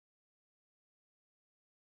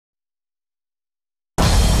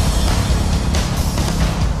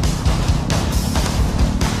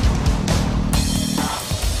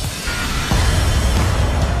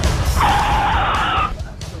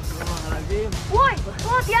Woi, lo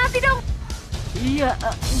hati-hati dong. Iya,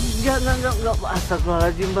 enggak.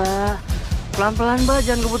 Astagfirullahaladzim, Mbak. Pelan-pelan, Mbak.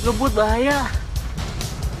 Jangan ngebut-ngebut, bahaya.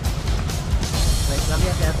 Baik kami,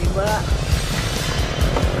 hati-hati, Mbak.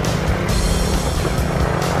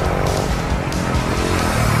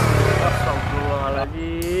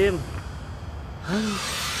 Astagfirullahaladzim.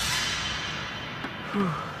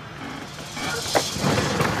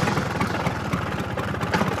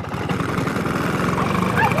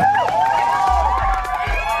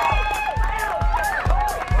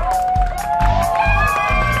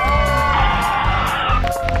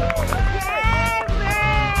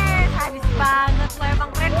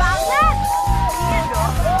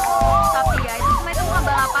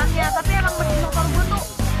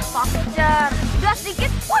 Udah sedikit,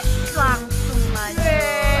 wush, langsung aja.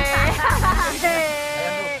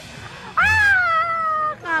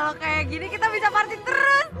 Kalau kayak gini kita bisa party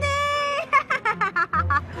terus nih.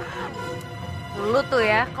 Lu tuh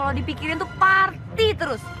ya, kalau dipikirin tuh party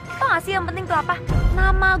terus. Tau gak sih yang penting tuh apa?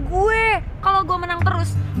 Nama gue. Kalau gue menang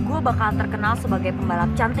terus, gue bakal terkenal sebagai pembalap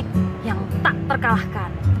cantik yang tak terkalahkan.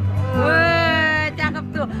 Wih, cakep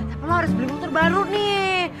tuh. Tapi lo harus beli motor baru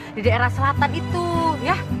nih di daerah selatan itu,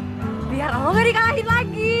 ya. Biar lo gak dikalahin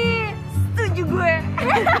lagi. Setuju gue.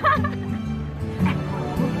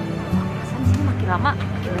 Perasaan sini makin lama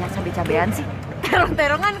makin banyak cabe-cabean sih.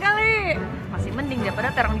 Terong-terongan kali. Masih mending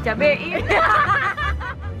daripada terong dicabein.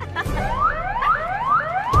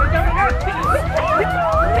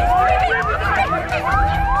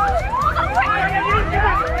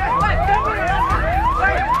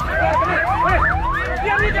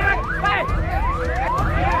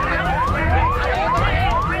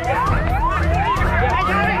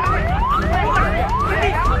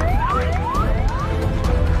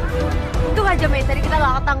 Untung aja Mei, tadi kita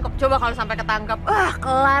gak ketangkep. Coba kalau sampai ketangkep,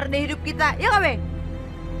 kelar deh hidup kita. Ya gak Mei?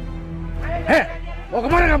 Heh, mau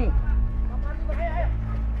kemana kamu?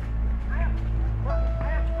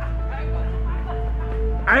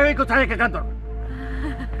 Ayo ikut saya ke kantor.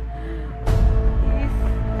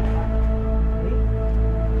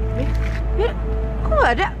 Kok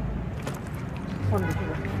gak ada?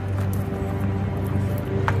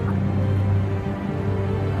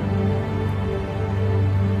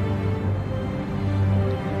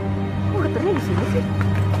 Kok getarnya di sini sih?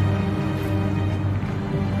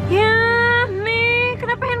 Ya, Mei,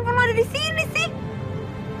 kenapa handphone lo ada di sini sih?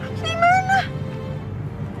 Di mana?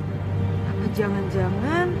 Apa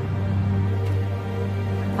jangan-jangan?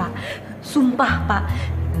 Pak, sumpah Pak,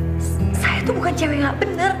 saya tuh bukan cewek nggak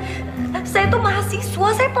bener. Saya tuh mahasiswa,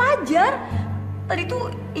 saya pelajar. Tadi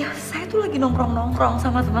tuh, ya saya tuh lagi nongkrong-nongkrong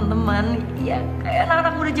sama teman-teman. Ya kayak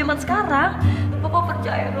anak-anak muda zaman sekarang. Bapak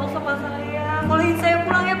percaya dong sama saya. Bolehin saya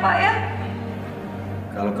pulang ya Pak ya?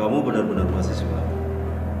 Kalau kamu benar-benar mahasiswa,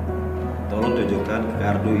 tolong tunjukkan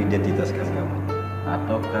kartu identitas kamu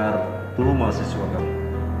atau kartu mahasiswa kamu.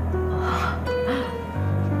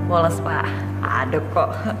 Bolos Pak, ada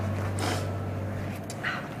kok.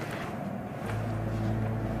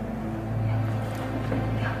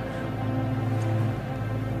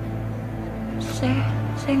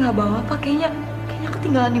 Saya nggak bawa apa, kayaknya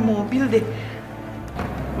ketinggalan di mobil deh.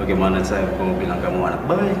 Bagaimana saya mau bilang kamu anak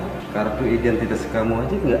baik? Kartu identitas kamu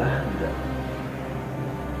aja nggak ada.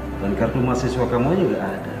 Dan kartu mahasiswa kamu aja nggak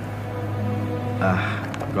ada.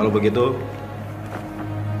 Kalau begitu,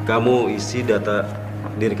 kamu isi data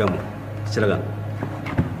diri kamu. Silakan.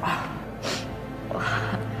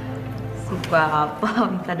 Si Bapak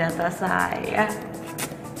minta data saya.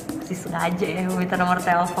 Masih sengaja ya minta nomor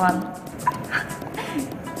telepon.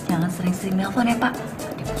 Jangan sering-sering nelpon ya Pak.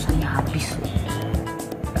 Nanti pulsanya habis.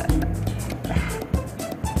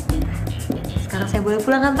 Sekarang saya boleh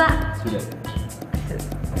pulang kan Pak? Sudah.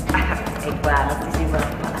 Baik banget sih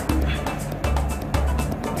Bapak.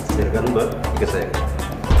 Silakan Mbak, ikut saya.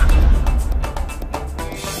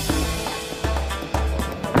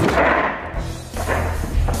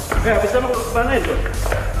 Habisnya mau kemana itu?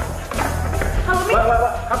 Halo Mi.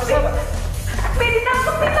 Pak, habisnya Pak. Mi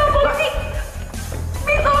ditangkap, Mi sama polisi.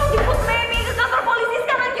 Mi tolong jemput Mi ke kantor polisi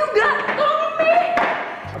sekarang juga. Tolong Mi.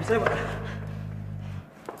 Habisnya Pak.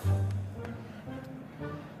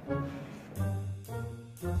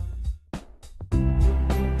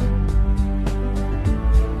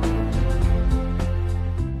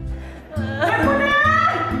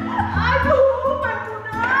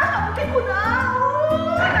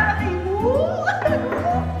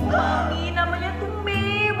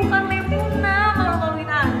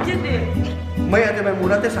 Mei atau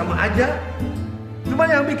Maimunah teh sama aja. Cuma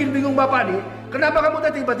yang bikin bingung Bapak nih, kenapa kamu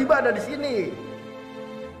teh tiba-tiba ada di sini?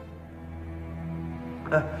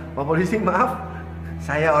 Pak polisi, maaf.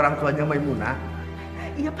 Saya orang tuanya Maimunah.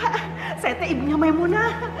 Iya Pak, saya teh ibunya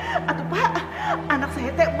Maimunah. Atuh Pak, anak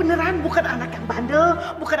saya teh beneran bukan anak yang bandel,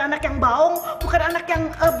 bukan anak yang baung, bukan anak yang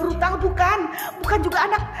brutal, bukan juga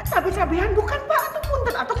anak sabi-sabian, bukan Pak. Atuh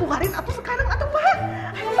punten, atuh keluarin, atuh sekarang, atuh Pak.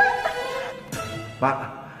 Ayo Pak. Pak,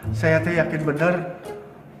 saya teh yakin bener.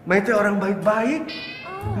 Mai teh orang baik-baik.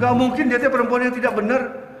 Nggak mungkin dia teh perempuan yang tidak benar.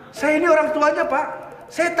 Saya ini orang tuanya Pak.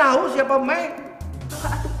 Saya tahu siapa Mai.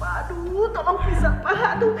 Aduh Pak, aduh tolong bisa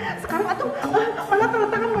Pak. Aduh sekarang mana tanda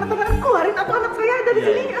tangan keluarin atuh anak saya dari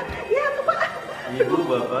sini. Iya tuh Pak. Ibu,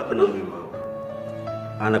 Bapak tenang dulu.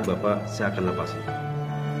 Anak Bapak saya akan lepasin.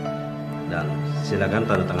 Dan silakan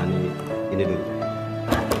tanda tangan ini dulu.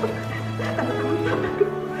 Tanda tangan Pak.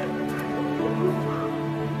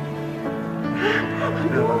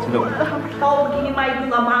 Aduh. Tahu begini Mah ibu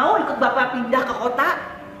nggak mau ikut Bapak pindah ke kota.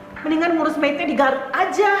 Mendingan ngurus Mei di Garut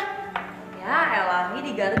aja. Ya elah,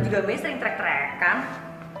 di Garut juga Mei sering trek-trekan.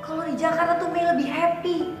 Kalau di Jakarta tuh Mei lebih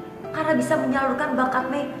happy karena bisa menyalurkan bakat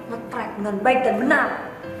Mei nge-trek dengan baik dan benar.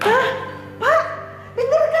 Hah? Pak,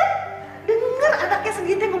 denger kan? Denger anaknya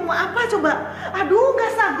sendiri teh ngomong apa coba? Aduh,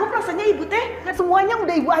 nggak sanggup rasanya ibu teh. Semuanya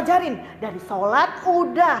udah ibu ajarin. Dari sholat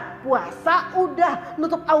udah, puasa udah,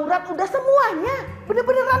 nutup aurat udah, semuanya.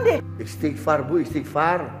 Bener-beneran deh. Istighfar Bu,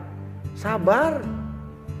 istighfar. Sabar.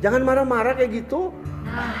 Jangan marah-marah kayak gitu.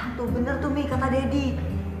 Nah, tuh bener tuh Mi kata Dedi.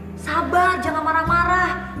 Sabar, jangan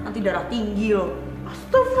marah-marah. Nanti darah tinggi loh.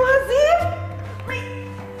 Astagfirullahaladzim. Mei,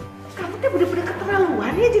 kamu teh bener-bener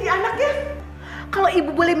keterlaluan ya jadi anaknya. Kalau ibu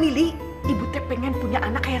boleh milih, ibu teh pengen punya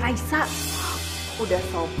anak kayak Raisa. Udah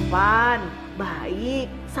sopan, baik,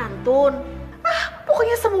 santun.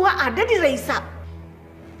 Pokoknya semua ada di Raisa.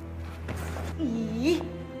 Ih,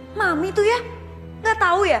 Mami tuh ya, nggak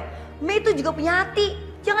tahu ya. Mei tuh juga punya hati.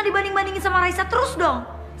 Jangan dibanding-bandingin sama Raisa terus dong.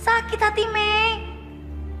 Sakit hati Mei.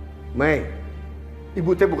 Mei,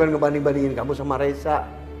 ibu teh bukan ngebanding-bandingin kamu sama Raisa.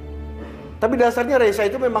 Tapi dasarnya Raisa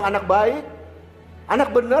itu memang anak baik.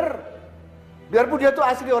 Anak bener. Biarpun dia tuh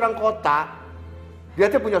asli orang kota, dia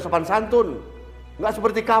tuh punya sopan santun. Nggak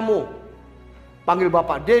seperti kamu. Panggil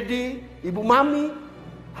bapak Dedi, ibu Mami.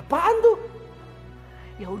 Apaan tuh?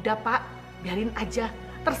 Ya udah Pak, biarin aja.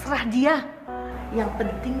 Terserah dia. Yang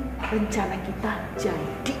penting rencana kita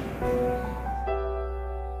jadi.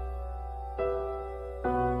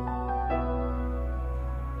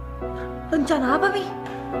 Rencana apa, Mi?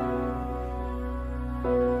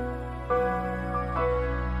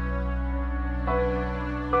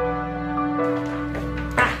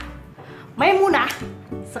 Maimunah,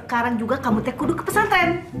 sekarang juga kamu teh kudu ke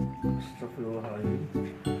pesantren. Astagfirullahaladzim.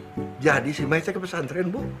 Jadi si Mai teh ke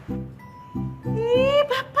pesantren, Bu? Ih,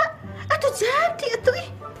 Bapak, atuh jadi atuh ih.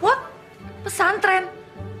 What? Pesantren?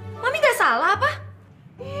 Mami nggak salah apa?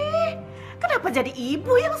 Kenapa jadi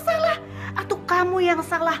ibu yang salah? Atau kamu yang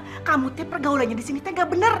salah? Kamu teh pergaulannya di sini teh gak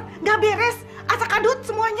bener, gak beres, acak-adut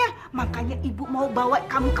semuanya. Makanya ibu mau bawa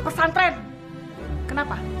kamu ke pesantren.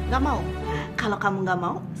 Kenapa? Gak mau? Kalau kamu gak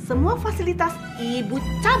mau, semua fasilitas ibu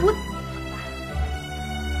cabut.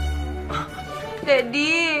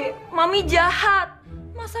 Dedi, Mami jahat.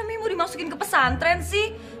 Masa Mi mau dimasukin ke pesantren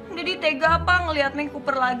sih? Dedi tega apa ngelihat Mei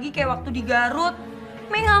Cooper lagi kayak waktu di Garut?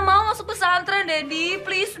 Mei nggak mau masuk pesantren, Dedi.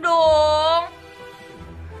 Please dong.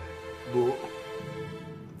 Bu.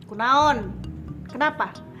 Kunaon?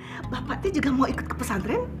 Kenapa? Bapak teh juga mau ikut ke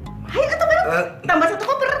pesantren? Hayo atuh bareng. Tambah satu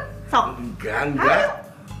koper. Sok. Enggak.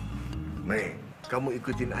 Mei, kamu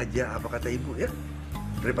ikutin aja apa kata ibu ya.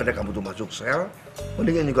 Daripada kamu tuh masuk sel,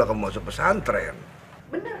 mendingan juga kamu masuk pesantren.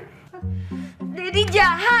 Bener. Dedi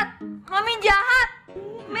jahat. Mami jahat.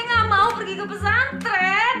 Mei nggak mau pergi ke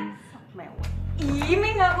pesantren. Mewah. Ih,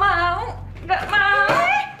 Mei nggak mau. Nggak mau.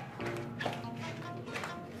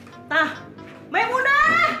 Nah,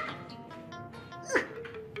 Maimunah.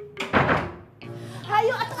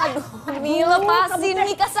 Hayo atuh. Aduh, Mi lepasin.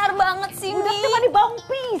 Mi kasar banget sih, Mi. Udah cuma di bawang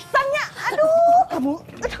pisangnya. Aduh, kamu.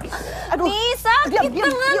 Aduh. Mi sakit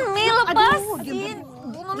tangan, Mi lepasin. Diam.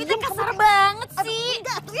 Mami tuh kasar banget sih.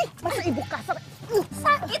 Enggak tuh, masa ibu kasar.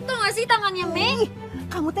 Sakit tuh nggak sih tangannya, Mei?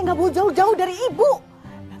 Kamu teh nggak mau jauh-jauh dari ibu.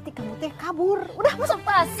 Nanti kamu teh kabur. Udah masuk.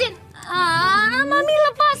 Lepasin. Mami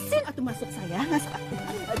lepasin. Atuh masuk saya, masuk.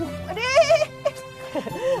 Aduh.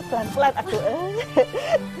 Pelan-pelan atuh.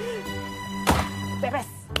 Beres.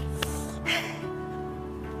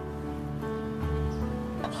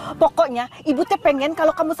 Pokoknya ibu teh pengen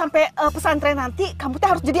kalau kamu sampai pesantren nanti, kamu teh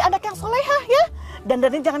harus jadi anak yang solehah ya.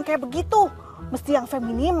 Dandannya jangan kayak begitu. Mesti yang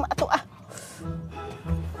feminim atau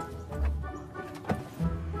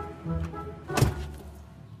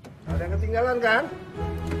Ada yang ketinggalan kan?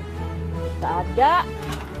 Gak ada.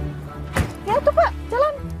 Ya tuh Pak,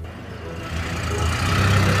 jalan.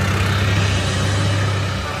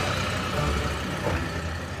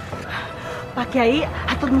 Pak Kiai,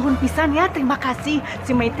 hatur nuhun pisan ya, terima kasih.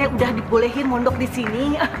 Si Mei teh udah dibolehin mondok di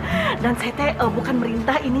sini. Dan saya teh bukan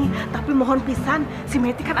merintah ini, tapi mohon pisan, si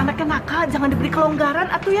Mei teh kan anaknya nakal, jangan diberi kelonggaran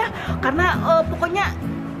atuh ya. Karena pokoknya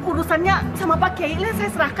urusannya sama Pak Kiai lah saya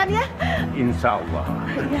serahkan ya. Insya Allah.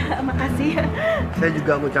 Ya, makasih. Saya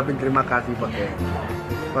juga ngucapin terima kasih Pak Kiai.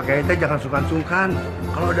 Pak Kiai teh jangan sungkan-sungkan.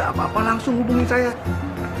 Kalau ada apa-apa langsung hubungi saya.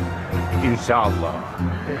 Insya Allah.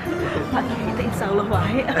 Pak Kiai teh insya Allah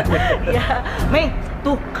wae. Ya, Mei,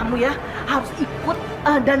 tuh kamu ya harus ikut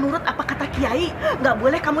dan nurut apa kata Kiai. Nggak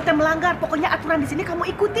boleh kamu teh melanggar. Pokoknya aturan di sini kamu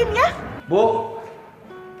ikutin ya. Bu,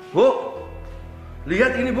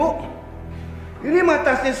 lihat ini Bu. Ini mah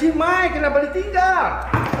tasnya si Mai, kenapa ditinggal?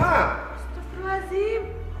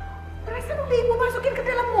 Astagfirullahaladzim. Perasaan udah ibu masukin ke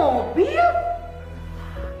dalam mobil.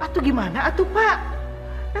 Atuh gimana atuh Pak?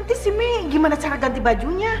 Nanti si Mei gimana cara ganti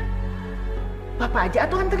bajunya? Bapak aja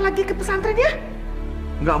atuh antar lagi ke pesantren ya?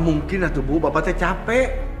 Nggak mungkin atuh Bu, Bapak teh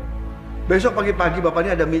capek. Besok pagi-pagi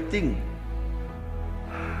Bapaknya ada meeting.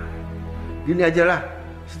 Gini aja lah,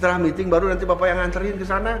 setelah meeting baru nanti Bapak yang nganterin ke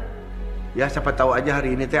sana. Ya siapa tahu aja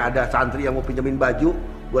hari ini teh ada santri yang mau pinjemin baju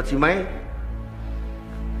buat si Mai.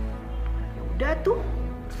 Ya udah tuh,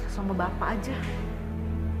 sama Bapak aja.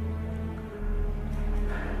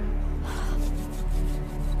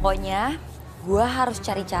 Pokoknya gue harus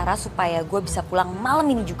cari cara supaya gue bisa pulang malam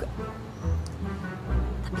ini juga.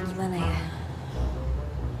 Tapi gimana ya?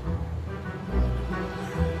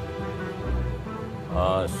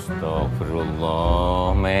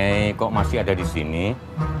 Astagfirullah, Mei, kok masih ada di sini?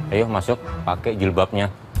 Ayo masuk, pakai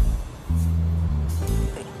jilbabnya.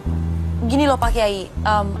 Gini loh Pak Kiai,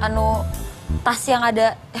 tas yang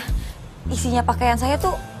ada isinya pakaian saya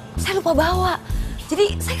tuh saya lupa bawa.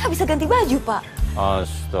 Jadi saya nggak bisa ganti baju Pak.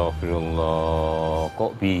 Astagfirullah,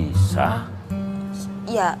 kok bisa?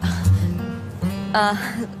 Ya,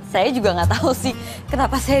 saya juga nggak tahu sih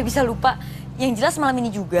kenapa saya bisa lupa. Yang jelas malam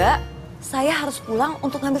ini juga saya harus pulang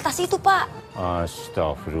untuk ngambil tas itu Pak.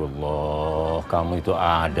 Astagfirullah, kamu itu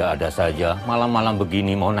ada-ada saja. Malam-malam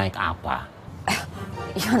begini mau naik apa?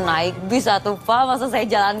 Ya naik bis atuh Pak, masa saya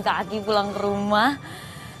jalan kaki pulang ke rumah.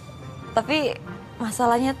 Tapi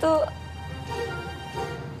masalahnya tuh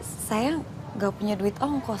saya nggak punya duit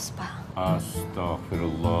ongkos Pak.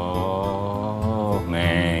 Astagfirullah,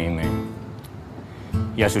 Mei.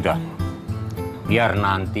 Ya sudah, biar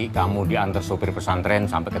nanti kamu diantar sopir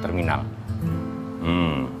pesantren sampai ke terminal.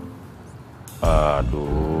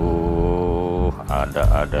 Aduh,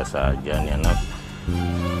 ada-ada saja nih anak.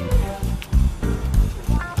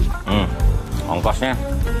 Ongkosnya.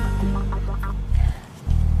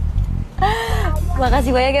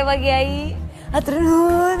 Makasih banyak ya Pak Kiai. Hatur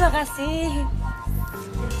nuhun, makasih.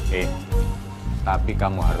 Tapi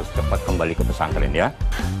kamu harus cepat kembali ke pesantren ya.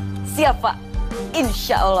 Siap Pak,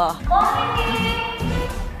 insya Allah.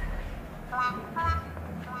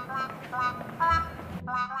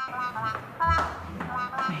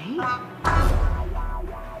 Mei?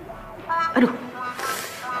 Aduh,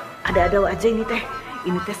 ada-ada aja ini teh.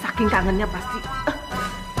 Ini teh saking kangennya pasti.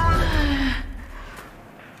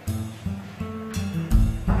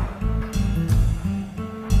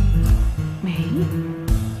 Mei?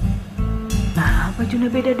 Nah, bajunya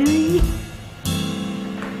beda deui.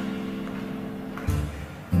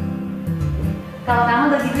 Kalau kamu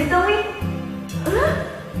bagi duit dong, Wi.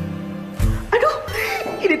 Aduh,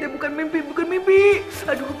 ini teh bukan mimpi.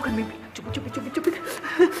 Aduh, bukan mimpi. Cupit.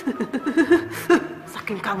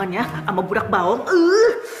 Saking kangennya sama budak baong.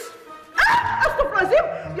 Astagfirullahaladzim.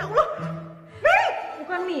 Ya Allah. Mei!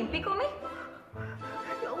 Bukan mimpi kok, Mi.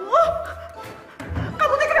 Ya Allah.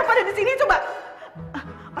 Kamu teh kenapa ada di sini coba?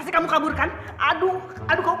 Pasti kamu kabur kan? Aduh,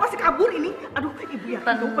 kamu pasti kabur ini. Aduh, ibu ya,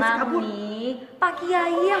 kamu pasti kabur. Mi. Pak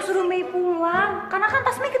Kiai yang suruh Mei pulang. Karena kan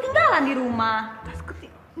tas Mei ketinggalan di rumah.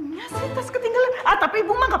 Tas ketinggalan. Tapi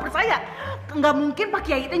ibu mah nggak percaya. Nggak mungkin Pak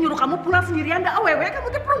Kiai teh nyuruh kamu pulang sendirian. Dah awewe, kamu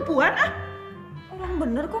teh perempuan Orang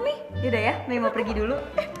bener kok, Mi. Yaudah ya, Mei mau pergi dulu.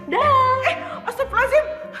 Dah. Astagfirullahaladzim.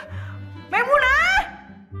 Maimunah.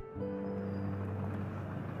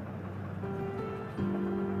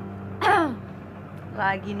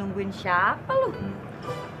 Lagi nungguin siapa lu?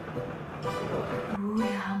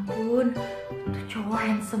 Ya ampun, tuh cowok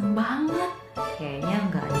handsome banget. Kayaknya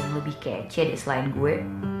nggak ada yang lebih kece deh selain gue.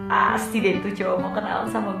 Pasti deh tuh cowok mau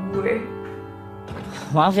kenalan sama gue.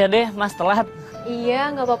 Maaf ya deh, Mas telat.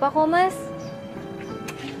 Iya, nggak apa-apa kok, Mas.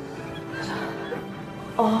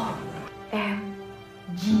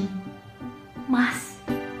 OMG, Mas,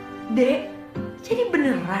 Dek, jadi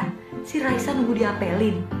beneran si Raisa nunggu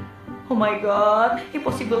diapelin? Oh my god,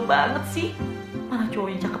 impossible banget sih. Mana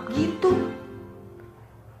cowoknya cakep gitu?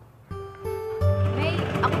 Mei,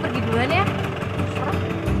 aku pergi duluan ya.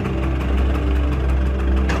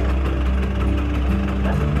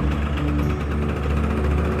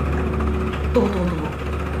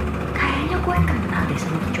 deh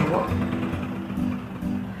sama tuh cowok.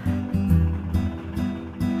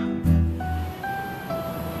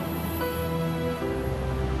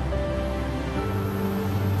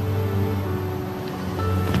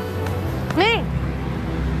 Nih,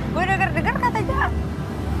 gue denger-denger katanya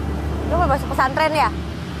lu mau masuk pesantren ya?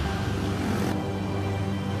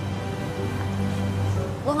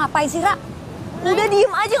 Lo ngapain sih, Ra? Udah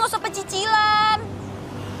diem aja, gak usah pecicilan.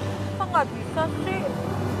 Apa nggak bisa sih?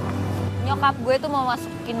 Nyokap gue tuh mau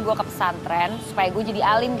masukin gue ke pesantren supaya gue jadi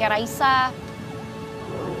alim kayak Raisa.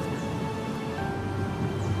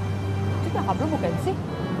 Itu nyokap lu bukan sih?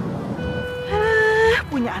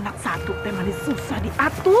 Punya anak satu teh manis susah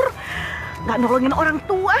diatur. Nggak nolongin orang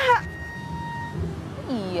tua.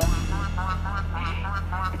 Iya.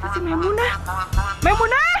 Itu si Memunah.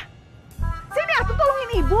 Memunah! Sini atuh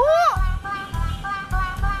tolongin ibu.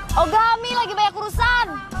 Oh Gami lagi banyak urusan.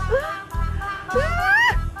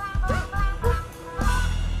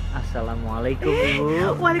 Assalamualaikum,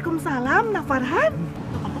 Ibu. Waalaikumsalam, Nak Farhan.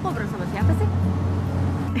 Kamu ngobrol sama siapa sih?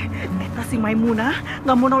 Eta si Maimunah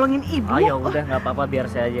nggak mau nolongin ibu. Oh ya udah, nggak apa-apa, biar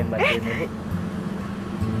saya aja yang bantuin, Ibu.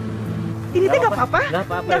 Ini teh nggak apa-apa, Nggak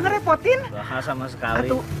apa-apa, nggak Ibu. ngerepotin. Wah, sama sekali.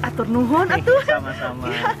 Atur nuhun, atuh. Sama-sama.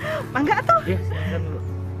 Ya, mangga atuh. Iya, silakan, Bu.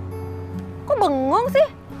 Kok bengong sih?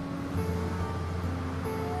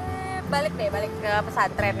 Balik ke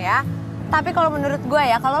pesantren ya. Tapi kalau menurut gue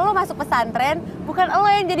ya, kalau lo masuk pesantren, bukan lo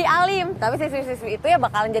yang jadi alim, tapi siswi-siswi itu ya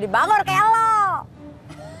bakalan jadi bangor kayak lo.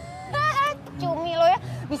 Cumi lo ya,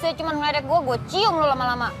 bisa cuma ngeledek gue cium lo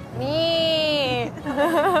lama-lama. Nih.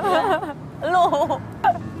 Lo.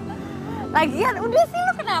 Lagian udah sih,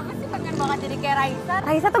 lo kenapa sih pengen banget jadi kayak Raisa?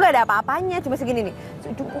 Raisa tuh gak ada apa-apanya, cuma segini nih,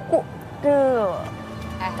 ujung kuku. Tuh.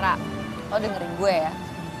 Ra, lo dengerin gue ya.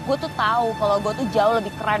 Gue tuh tahu kalau gue tuh jauh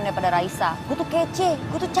lebih keren daripada Raisa. Gue tuh kece,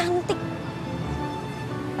 gue tuh cantik.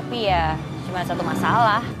 Tapi ya cuma satu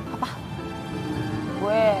masalah. Apa?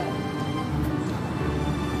 Gue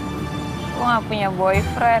gak punya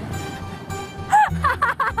boyfriend.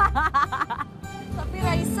 Tapi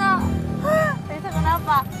Raisa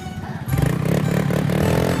kenapa?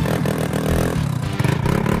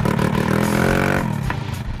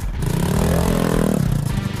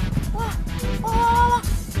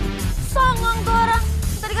 Songong tuh orang.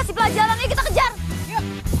 Kita dikasih pelajaran, yuk kita kejar. Yuk.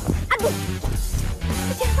 Aduh.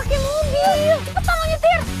 Kejar pakai mobil. Cepetan lo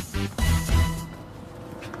nyetir.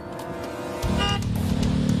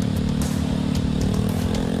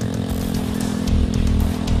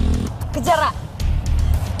 Kejar, Ra.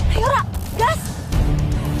 Ayo, Ra. Gas.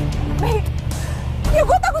 Baik. Ya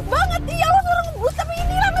gue takut banget. Iya, lo suruh ngebus, tapi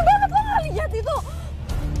ini rame banget. Lo gak lihat itu.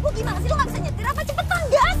 Lo gimana sih? Lo gak bisa nyetir apa? Cepetan,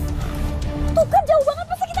 gas. Tuh kan jauh banget,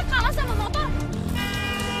 masa kita kalah sama motor?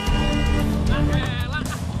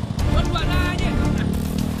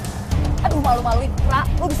 Aduh, malu-maluin. Ra,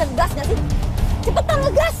 lo bisa ngegas gak sih? Cepetan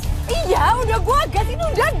ngegas. Iya, udah gua gas. Ini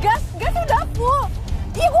udah gas. Gas udah full.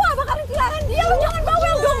 Iya, gua gak bakalan kehilangan dia. Lo jangan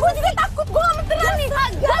bawel dong. Gua juga takut. Gua gak menteran nih.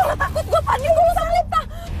 Gas, lo takut. Gua panik. Gua usah lupa.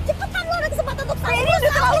 Cepetan, lo ada kesempatan untuk saya. Ini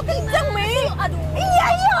udah terlalu kencang, Mei. Aduh. Iya.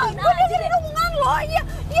 Gua udah jadi omongan lo. Iya,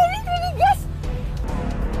 ini gas.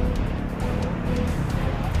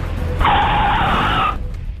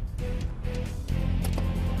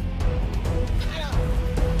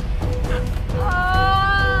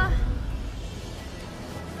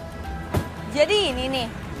 Jadi ini nih,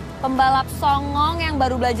 pembalap songong yang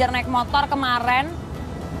baru belajar naik motor kemarin.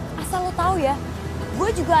 Asal lo tahu ya, gue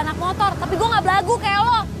juga anak motor, tapi gue nggak belagu kayak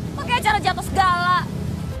lo. Pakai acara jatuh segala.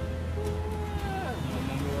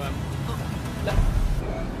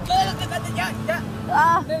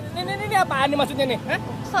 Ini apaan nih maksudnya nih? Hah?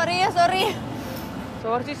 Sorry.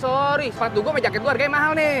 Sorry. Sepatu gue sama jaket gue harganya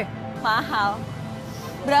mahal nih. Mahal.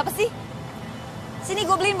 Berapa sih? Sini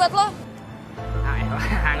gue beliin buat lo.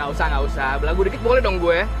 Nggak usah. Belagu dikit boleh dong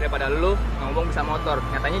gue. Daripada lu ngomong bisa motor.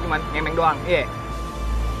 Nyatanya cuma ngemeng doang. Iya.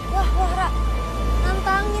 Wah, Ra.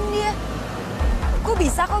 Nantangin dia. Gue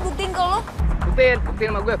bisa kok buktiin ke lo. Buktiin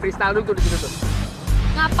sama gue. Freestyle dulu tuh di situ tuh.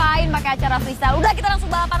 Ngapain pakai acara freestyle? Udah kita langsung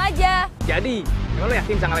balapan aja. Jadi, emang lu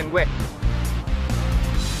yakin bisa ngalahin gue?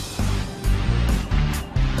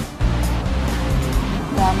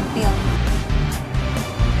 Gampil.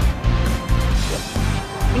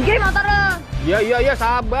 Minggir motor lo. Iya,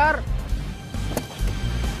 sabar.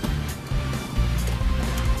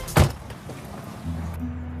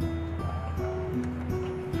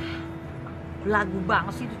 Belagu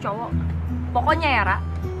banget sih itu cowok. Pokoknya ya, Ra,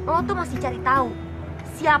 lo tuh masih cari tahu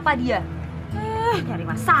siapa dia. Nyari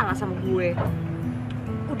masalah sama gue.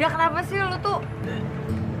 Udah kenapa sih lo tuh?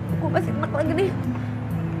 Gue masih enak lagi nih.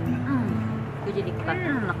 Gue jadi ikutan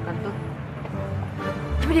enak kan tuh.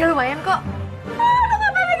 Tapi dia lumayan kok. Lu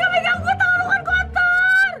ngapain megang-megang gue, tangan lu kan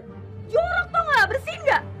kotor. Jorok tau nggak, bersihin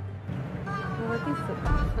nggak? Bawa tisu.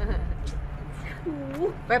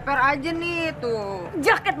 Peper aja nih tuh.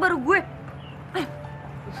 Jaket baru gue.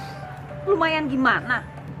 Lumayan gimana?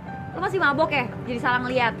 Lu masih mabok ya? Jadi salah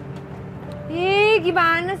ngeliat. Ih,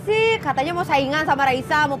 gimana sih? Katanya mau saingan sama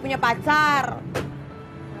Raisa, mau punya pacar.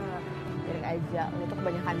 Biarin aja, lu tuh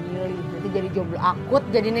kebanyakan milih. Nanti jadi jomblo akut,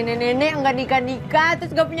 jadi nenek-nenek, nggak nikah-nikah,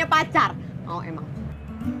 terus gak punya pacar. Oh, emang.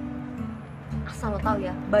 Asal lo tau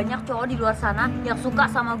ya, banyak cowok di luar sana yang suka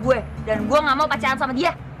sama gue. Dan gue gak mau pacaran sama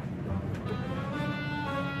dia.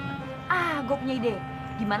 Gue punya ide.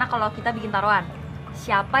 Gimana kalau kita bikin taruhan?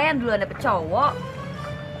 Siapa yang duluan dapet cowok?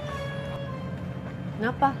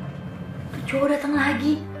 Kenapa? Tuh cowok datang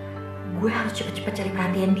lagi. Gue harus cepet-cepet cari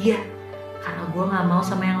perhatian dia. Karena gue gak mau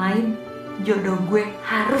sama yang lain. Jodoh gue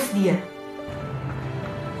harus dia.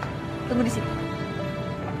 Tunggu di sini.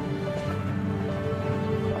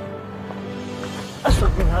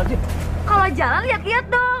 Astagfirullahaladzim. Kalau jalan lihat-lihat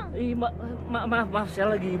dong. Ih, maaf,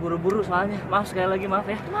 saya lagi buru-buru soalnya. Maaf sekali lagi, maaf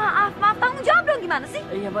ya. Maaf, tanggung jawab dong, gimana sih?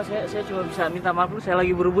 Iya, Pak, saya cuma bisa minta maaf dulu. Saya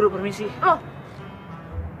lagi buru-buru, permisi. Loh,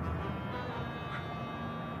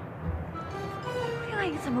 kok yang gak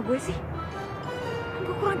inget sama gue sih?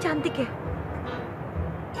 Gue kurang cantik ya?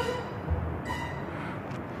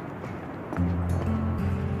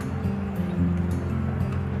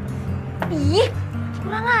 Ih,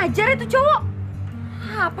 kurang ajar itu cowok.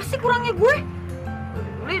 Apa sih kurangnya gue?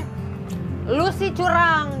 Lu sih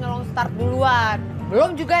curang, nyolong start duluan.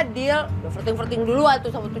 Belum juga deal, udah flirting-flirting duluan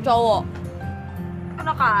tuh sama tuh cowok.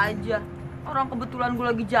 Enak aja. Orang kebetulan gue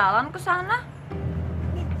lagi jalan ke sana.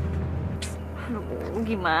 Aduh,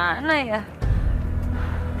 gimana ya?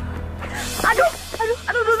 Aduh.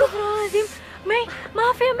 Astagfirullahaladzim. Mei,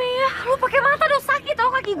 maaf ya Mei ya. Lu pakai mata dong, sakit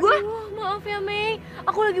tau kaki gue. Aduh, maaf ya Mei.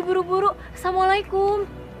 Aku lagi buru-buru. Assalamualaikum.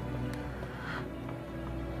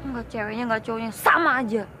 Enggak ceweknya, enggak cowoknya, sama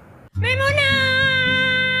aja. Memuna!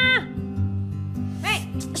 Mei,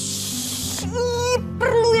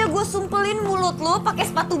 perlu ya gue sumpelin mulut lo pakai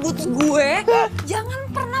sepatu boots gue? Jangan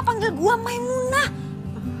pernah panggil gue Maimunah.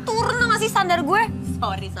 Turun nggak sih standar gue?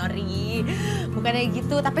 Sorry. Bukannya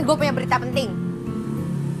gitu, tapi gue punya berita penting.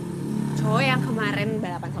 Cowok yang kemarin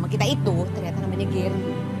balapan sama kita itu ternyata namanya Gary.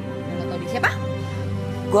 Lo tau dia siapa?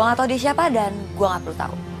 Gue nggak tahu dia siapa dan gue nggak perlu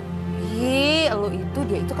tahu. Ih,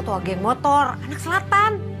 dia itu ketua geng motor, anak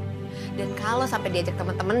selatan. Dan kalau sampai diajak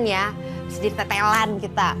temen-temennya, bisa jadi tetelan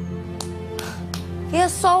kita.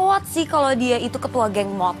 Ya so what sih kalau dia itu ketua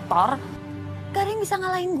geng motor? Gak ada yang bisa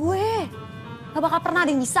ngalahin gue. Gak bakal pernah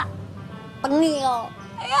ada yang bisa. Tengil.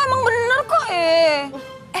 Emang bener kok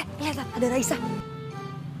lihat ada Raisa.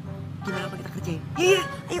 Gimana apa kita kerjain? Iya,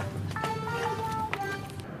 ayo.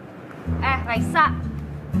 Raisa,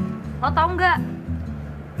 lo tau nggak?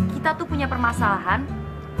 Kita tuh punya permasalahan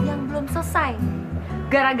yang belum selesai.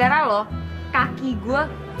 Gara-gara lo, kaki gue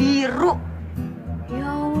biru.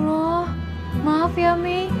 Ya Allah, maaf ya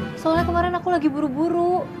Mei. Soalnya kemarin aku lagi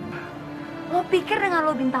buru-buru. Lo pikir dengan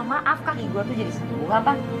lo minta maaf kaki gue tuh jadi sembuh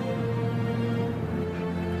apa?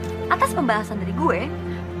 Atas pembahasan dari gue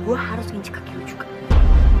harus nginjek kaki lo juga.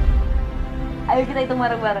 Ayo kita hitung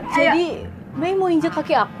bareng-bareng. Jadi, Mei mau injek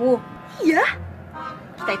kaki aku? Iya.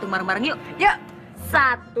 Kita hitung bareng-bareng yuk. Yuk.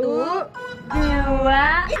 1, 2.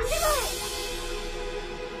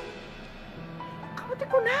 Kamu tuh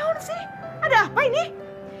kunaon sih? Ada apa ini?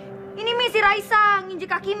 Ini Mi si Raisa nginjek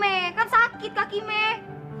kaki Me. Kan sakit kaki Me.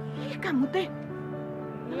 Ih, kamu teh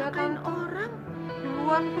nyakain orang.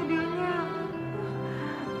 Duluan tuh dianya.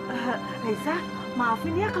 Raisa,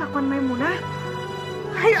 maafin ya kelakuan Maimunah.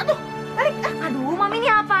 Ayo tuh, tarik. Aduh, Mami ini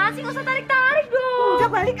apaan sih? Nggak usah tarik-tarik dong. Udah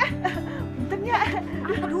balik Punten ya.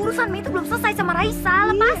 Aduh, urusan Mi itu belum selesai sama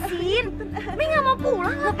Raisa. Lepasin. Mi nggak mau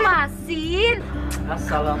pulang, lepasin.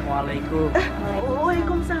 Assalamualaikum.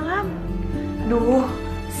 Waalaikumsalam. Duh,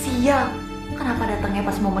 sial. Kenapa datangnya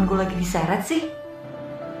pas momen gue lagi diseret sih?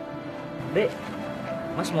 Dek,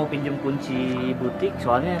 Mas mau pinjem kunci butik,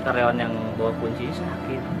 soalnya karyawan yang bawa kunci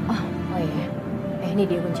sakit. Oh iya. Ini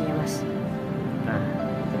dia kuncinya, Mas. Nah,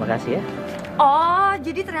 terima kasih ya. Oh,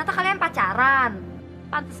 jadi ternyata kalian pacaran.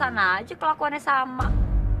 Pantesan aja kelakuannya sama.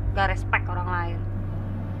 Gak respect orang lain.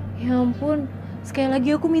 Ya ampun, sekali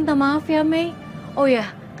lagi aku minta maaf ya, Mei. Oh ya,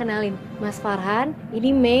 kenalin, Mas Farhan.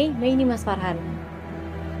 Ini Mei, ini Mas Farhan.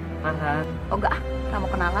 Farhan. Oh enggak, gak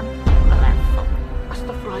mau kenalan.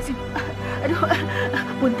 Astagfirullahaladzim. Aduh,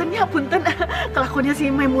 punten. Kelakuannya si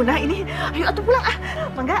Maimunah ini. Ayo atuh pulang.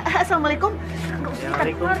 Mangga, assalamualaikum. Nggak usah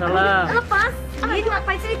ditarik. Waalaikumsalam. Lepas. Ini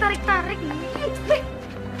ngapain sih ditarik-tarik?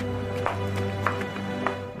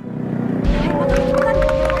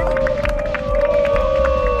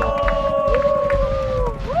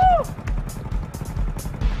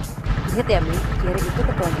 inget ya, Mi, Gary itu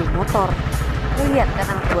ketua geng motor. Lo lihat kan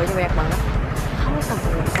anak buahnya banyak banget. Kalau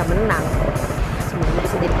sampai nggak bisa menang, semuanya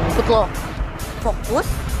bisa jadi pengikut lo. Fokus,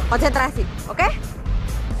 konsentrasi, oke?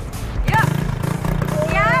 Yuk!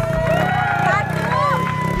 Siap! 1,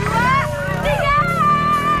 2,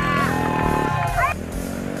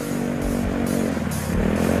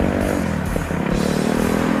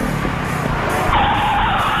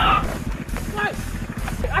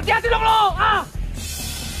 3! Hati-hati dong lo! Ah!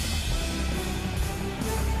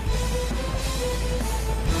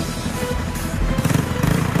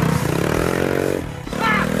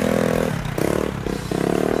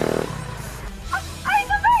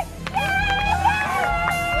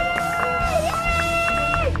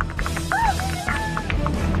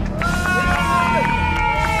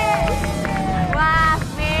 Wah,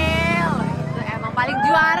 Mil, itu emang paling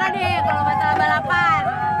juara deh kalau masalah balapan.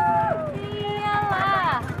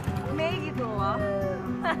 Iyalah, Mei gitu loh.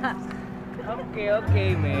 Oke,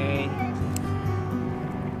 Mei.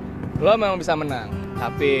 Lo memang bisa menang,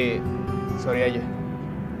 tapi sorry aja.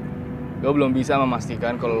 Gue belum bisa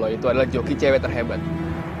memastikan kalau lo itu adalah joki cewek terhebat.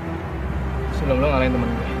 Sebelum lo ngalahin temen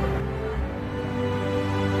gue.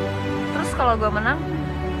 Terus kalau gue menang,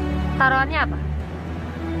 taruhannya apa?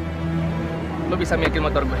 Lo bisa miliki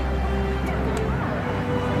motor gue.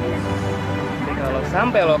 Tapi kalau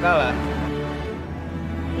sampai lo kalah,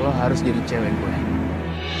 lo harus jadi cewek gue.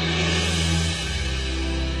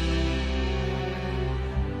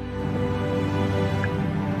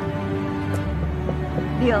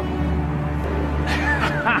 Deal.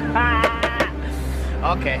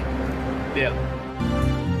 Oke, deal.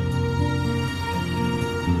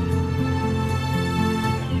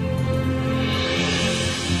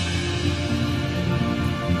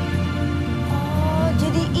 Oh,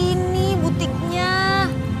 jadi ini butiknya.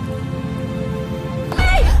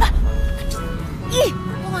 Ih,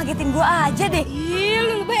 lo ngagetin gue aja deh. Ih,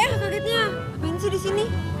 lu lebih kagetnya. Ngapain sih di sini?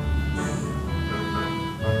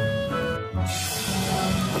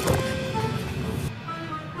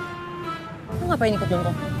 Lu ngapain ikut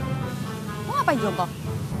jongkok? Lu ngapain jongkok?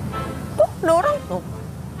 Tuh, ada orang tuh.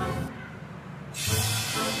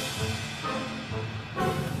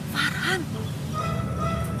 Farhan.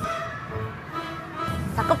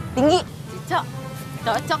 Cakep, tinggi.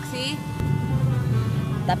 Cocok sih.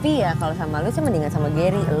 Tapi ya kalau sama lu sih mendingan sama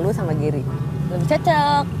Gary. Lu sama Gary lebih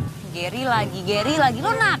cocok. Gary lagi.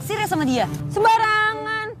 Lo naksir ya sama dia? Sembarangan.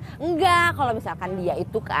 Enggak, kalau misalkan dia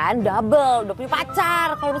itu kan double, udah punya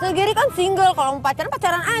pacar. Kalau misalnya Gary kan single, kalau mau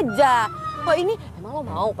pacaran aja. Kok ini, emang lo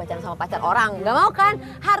mau pacaran sama pacar orang? Nggak mau kan?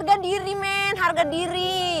 Harga diri, men, harga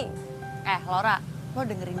diri. Laura, lo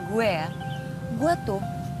dengerin gue ya. Gue tuh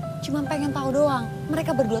cuma pengen tahu doang,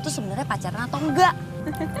 mereka berdua tuh sebenarnya pacaran atau enggak.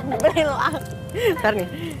 Dengerin lo, Ntar nih,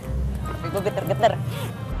 tapi gue geter-geter.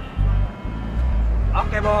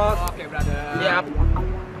 Oke, bos. Oke, brother. Siap.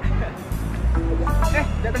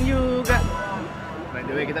 Datang juga. By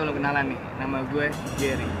the way, kita belum kenalan nih. Nama gue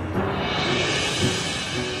Jerry.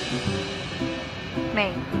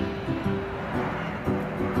 Mei.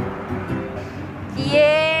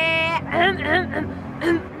 Yeay.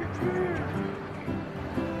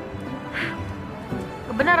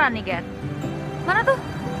 Kebenaran nih, Ger. Mana tuh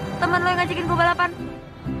teman lo yang ngajakin gue balapan?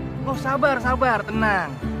 Oh, sabar,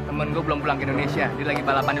 tenang. Temen gue belum pulang ke Indonesia. Dia lagi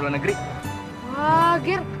balapan di luar negeri. Wah,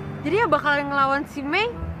 Ger, jadi ya bakal ngelawan si Mei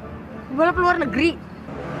balap luar negeri.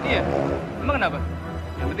 Iya. Emang kenapa?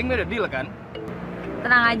 Yang penting gue udah deal kan?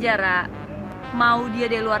 Tenang aja, Ra. Mau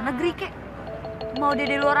dia di luar negeri, kek. Mau dia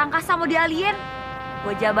di luar angkasa, mau di alien.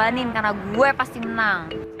 Gue jabanin karena gue pasti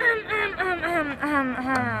menang.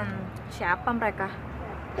 Siapa mereka?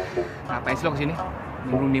 Ngapain sih lo kesini?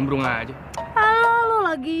 Nimbrung-nimbrung aja. Halo, lo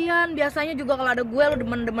lagian. Biasanya juga kalau ada gue, lo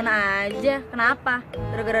demen-demen aja. Kenapa?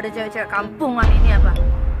 Gara-gara ada cewek-cewek kampungan ini apa?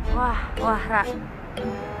 Wah, Ra.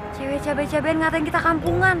 Cewek cabai-cabean ngatain kita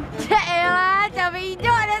kampungan. Yaelah, cabai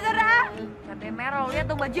hijau ada serah. Cabai merah, lihat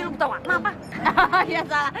dong baju lu tau warna apa? Ya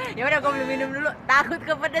salah. Ya udah gue minum dulu. Takut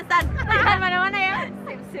kepedesan. Jangan mana-mana ya.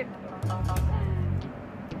 Sip.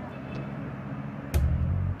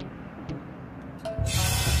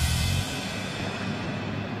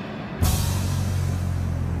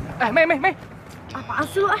 Mei. Apaan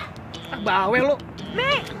sih lu Bawel lo.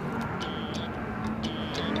 Mei.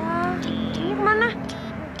 Wah, ini kemana?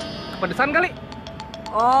 Kepedesan kali.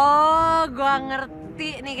 Oh, gua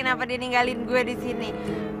ngerti nih kenapa dia ninggalin gue di sini.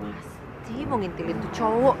 Pasti mau ngintilin tuh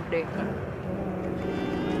cowok deh.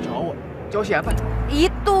 Cowok? Cowok siapa?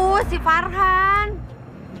 Itu si Farhan.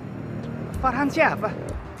 Farhan siapa?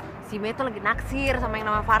 Si Mei tuh lagi naksir sama yang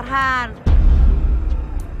nama Farhan.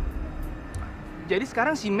 Jadi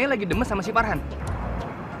sekarang si Mei lagi demes sama si Farhan?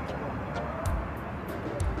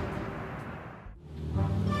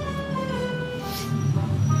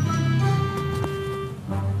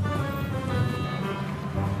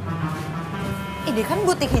 Ini kan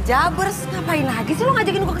butik hijabers. Ngapain lagi sih lo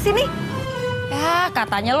ngajakin gue kesini? Ya,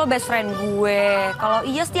 katanya lo best friend gue. Kalau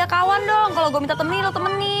iya setia kawan dong. Kalau gue minta temenin, lo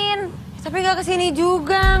temenin. Tapi gak kesini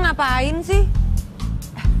juga. Ngapain sih?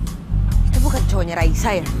 Itu bukan cowoknya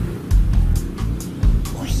Raisa ya?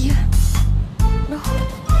 Oh iya. Loh.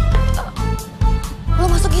 Lo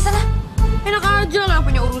masuk di sana. Enak aja lah,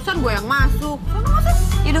 punya urusan gue yang masuk. Sana masuk.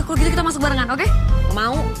 Yaudah, kalau gitu kita masuk barengan, oke?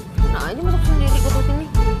 Mau. Nah aja masuk sendiri gue tuh sini.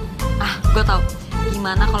 Ah, gue tau.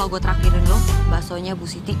 Gimana kalau gue traktirin lo baksonya Bu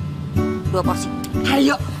Siti 2 porsi?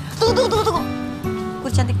 Ayo. Tunggu. Gue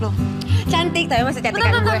cantik lo. Cantik, tapi masih cantik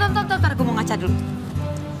kan gue. Bentar, gue mau ngaca dulu.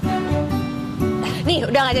 Nih,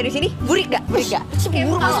 udah ngajar di sini. Burik gak?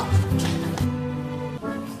 Buru masuk.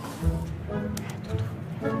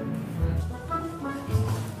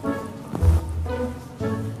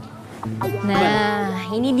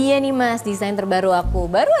 Nah, ini dia nih Mas, desain terbaru aku.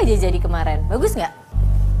 Baru aja jadi kemarin. Bagus nggak?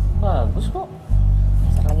 Bagus kok.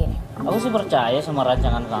 Geser lagi nih. Aku sih percaya sama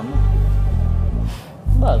rancangan kamu.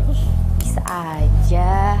 Bagus. Bisa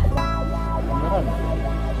aja. Beneran.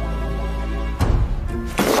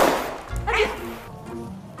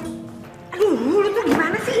 Aduh, lu tuh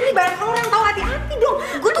gimana sih? Ini barang orang, tahu hati-hati dong.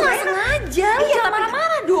 Gue tuh gak sengaja, lu jangan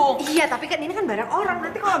marah-marah dong. Iya, tapi kan ini kan barang orang.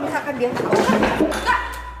 Nanti kalau misalkan dia tahu kan enggak.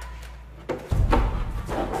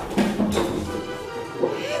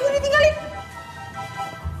 Gue ditinggalin.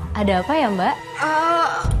 Ada apa ya Mbak?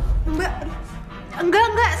 Mbak,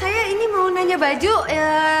 enggak. Saya ini mau nanya baju.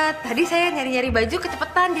 Tadi saya nyari-nyari baju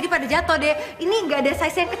kecepetan, jadi pada jatuh deh. Ini nggak ada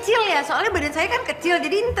size yang kecil ya, soalnya badan saya kan kecil,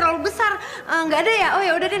 jadi ini terlalu besar. Nggak ada ya? Oh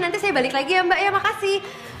ya udah deh, nanti saya balik lagi ya Mbak ya, makasih.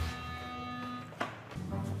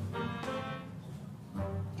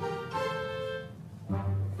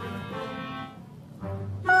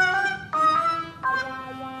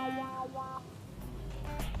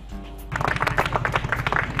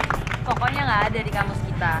 Pokoknya nggak ada di kamus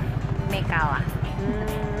kita. Mei kalah.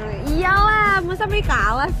 Iyalah, masa Mei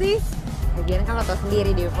kalah sih? Lagian kan lo tau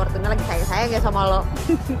sendiri, Dewi Fortuna lagi sayang-sayang ya sama lo.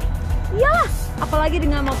 Iyalah, apalagi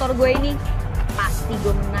dengan motor gue ini. Pasti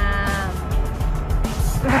gue menang.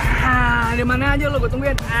 Di mana aja lo, gue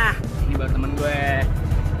tungguin. Ini baru temen gue.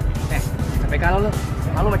 Sampai kalah lo,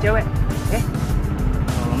 malu sama cewek.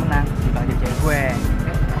 Kalau lo menang, dipanggil cewek gue.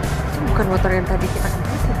 Itu bukan motor yang tadi kita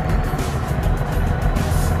kepusin kan?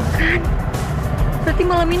 Kan? Berarti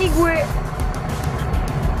malam ini gue...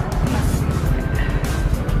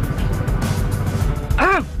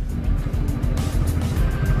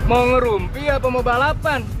 Mau ngerumpi apa mau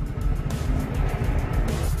balapan?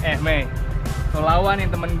 Mei, lo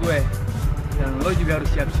lawanin temen gue. Dan lo juga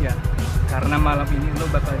harus siap-siap. Karena malam ini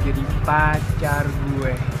lo bakal jadi pacar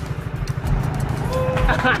gue.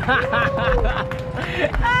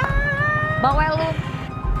 Bawel lu.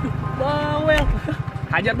 Bawel.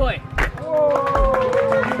 Hajar boy.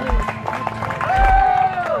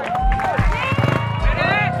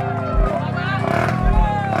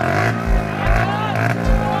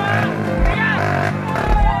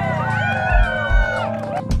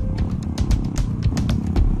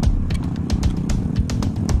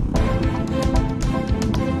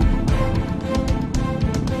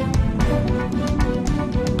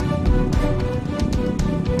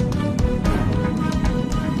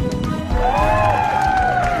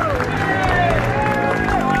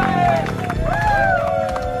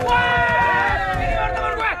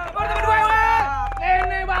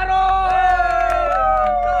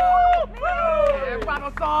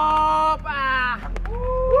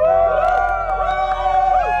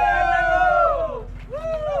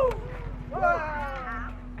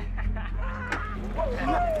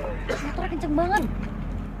 Motornya kenceng banget.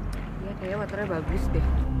 Iya, kayaknya motornya bagus deh.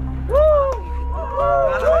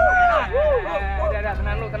 Udah,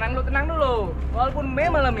 tenang dulu. Walaupun Mei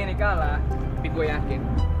malam ini kalah, tapi gue yakin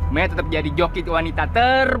Mei tetap jadi joki wanita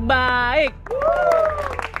terbaik.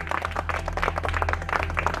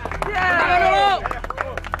 Tenang dulu.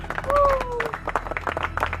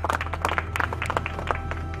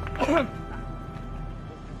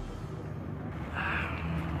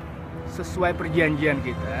 Sesuai perjanjian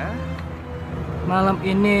kita, malam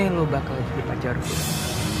ini lo bakal jadi pacar gue,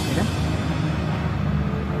 ya kan?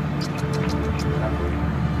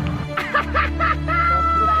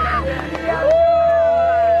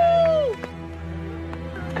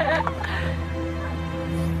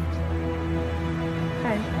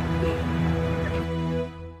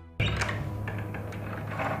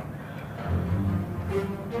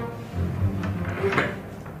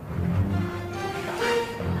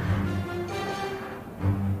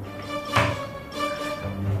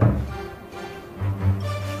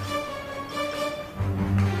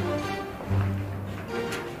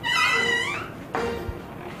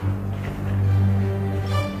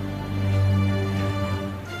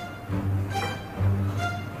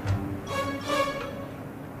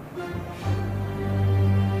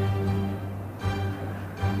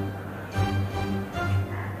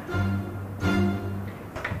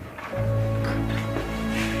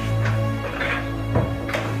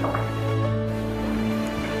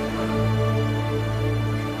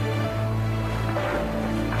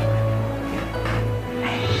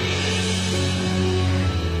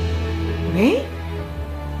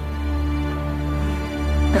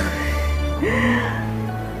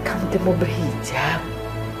 mau berhijab.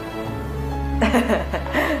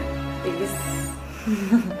 Is.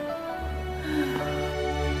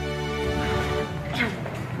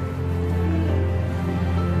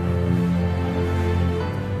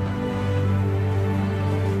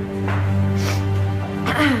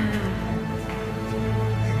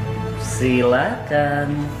 Silakan.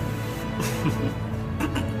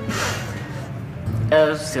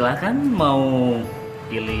 Silakan mau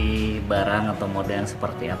pilih barang atau model yang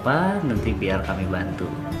seperti apa, nanti biar kami bantu.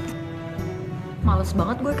 Males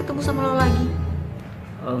banget gue ketemu sama lo lagi.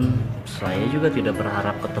 Saya juga tidak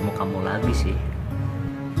berharap ketemu kamu lagi sih.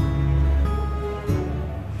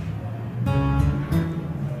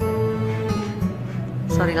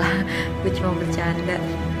 Sorry lah, gue cuma bercanda.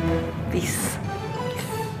 Peace.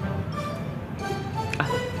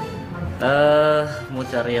 Mau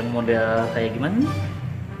cari yang model kayak gimana nih?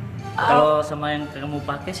 Kalau sama yang kamu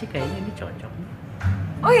pakai sih kayaknya ini cocok.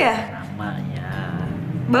 Oh ya? Sama ya.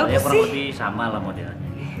 Bagus ya, kurang sih. lebih sama lah modelnya.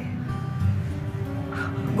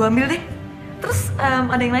 Gue ambil deh. Terus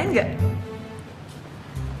ada yang lain nggak?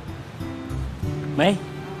 Mei,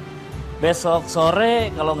 besok sore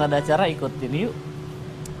kalau nggak ada acara ikutin yuk.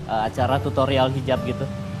 Acara tutorial hijab gitu.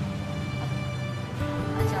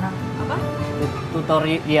 Acara apa?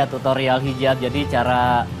 Tutorial hijab. Jadi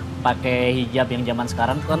cara pakai hijab yang zaman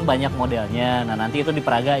sekarang kan banyak modelnya. Nah nanti itu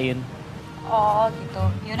diperagain. Oh gitu.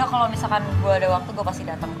 Yaudah kalau misalkan gue ada waktu gue pasti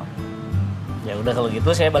datang kok. Ya udah kalau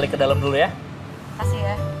gitu saya balik ke dalam dulu ya. Kasih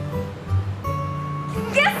ya.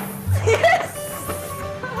 Yes! Yes!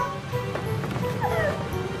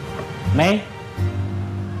 Mei.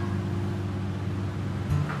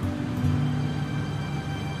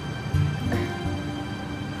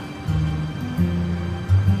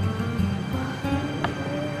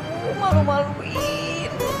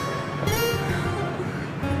 Malu-maluin.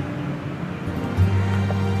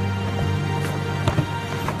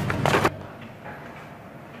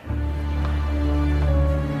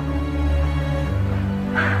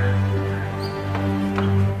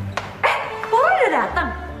 Lo udah datang?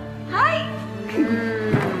 Hai.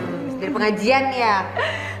 Dari pengajian ya.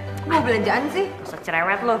 Mau belanjaan sih? Usah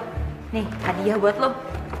cerewet lo. Nih, hadiah buat lo.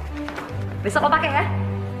 Besok lo pakai ya?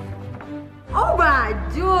 Oh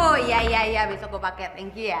baju, ya besok gue pakai,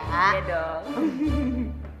 thank you ya. Iya dong.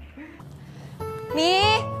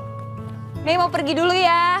 Nih mau pergi dulu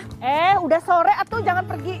ya. Udah sore atuh, jangan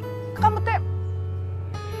pergi. Kamu teh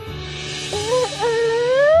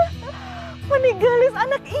meninggalis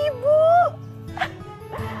anak ibu.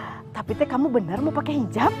 Tapi teh kamu benar mau pakai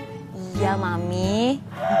hijab? Iya Mami.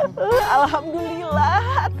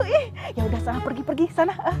 Alhamdulillah atuh ya udah sana pergi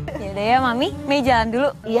sana. Yaudah ya Mami, Mei jalan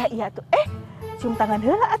dulu. Iya tuh. Cium tangan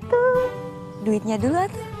heula atuh. Duitnya dulu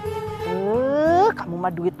atuh. Kamu mah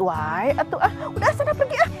duit wae atuh udah sana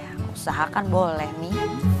pergi Usahakan boleh Mi.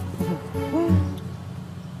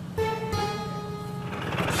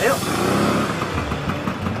 Ayo.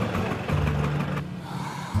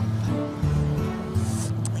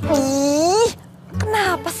 Ih,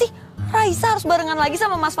 kenapa sih Raisa harus barengan lagi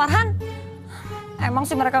sama Mas Farhan? Emang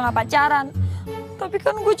sih mereka nggak pacaran, tapi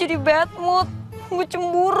kan gue jadi bad mood, gue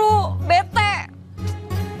cemburu, bete.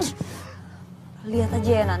 Lihat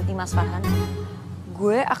aja ya nanti Mas Farhan,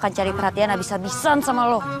 gue akan cari perhatian habis-habisan sama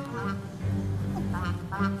lo.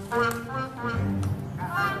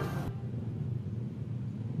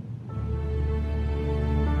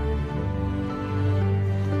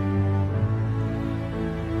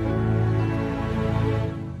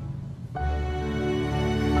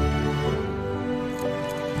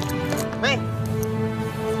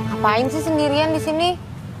 Ngapain sih sendirian di sini?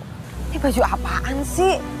 Ini baju apaan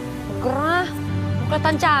sih? Gerah,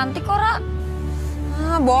 kelihatan cantik kok, Ra.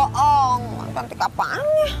 Bohong, cantik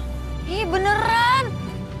apaannya? Ih beneran,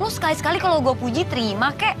 lo sekali-sekali kalau gue puji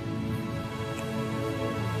terima kek.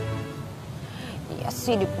 Iya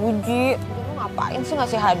sih dipuji. Lu ngapain sih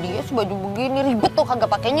ngasih hadiah sebaju begini? Ribet tuh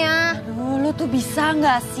kagak pakainya. Aduh, lo tuh bisa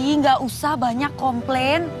nggak sih nggak usah banyak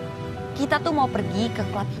komplain. Kita tuh mau pergi ke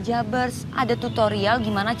klub hijabers, ada tutorial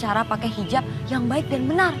gimana cara pakai hijab yang baik dan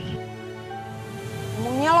benar.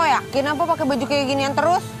 Emangnya lo yakin apa pakai baju kayak ginian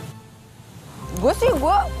terus? Gue sih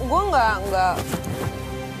gue nggak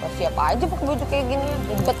siap aja pakai baju kayak gini.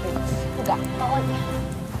 Ribet nih. Udah, bawa aja.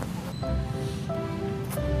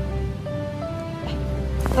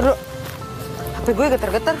 Terus, HP gue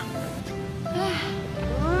geter-geter.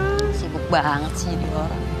 Sibuk banget sih dia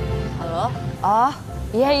orang. Halo? Oh,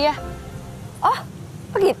 iya. Oh,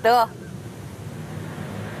 begitu.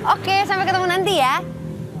 Oke, sampai ketemu nanti ya.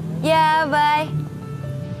 Ya, bye.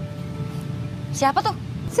 Siapa tuh?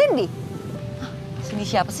 Cindy. Cindy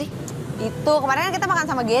siapa sih? Itu kemarin kan kita makan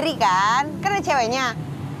sama Gary kan? Kan ada ceweknya.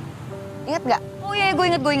 Ingat nggak? Oh iya, gue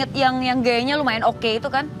inget yang gayanya lumayan oke itu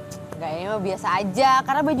kan. Gayanya mah biasa aja,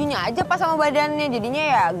 karena bajunya aja pas sama badannya. Jadinya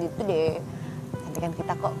ya gitu deh. Cantikan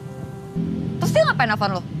kita kok. Terus dia ngapain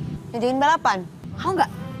nelfon lo? Ngajakin balapan. Mau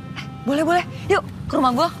nggak? Boleh. Yuk, ke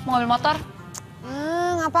rumah gue mau ngambil motor.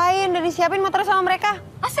 Ngapain? Udah disiapin motornya sama mereka?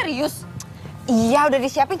 Ah, serius? Iya, udah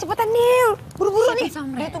disiapin. Cepetan, Nil. Buru-buru nih.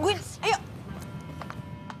 Sama mereka. Tungguin. Ayo.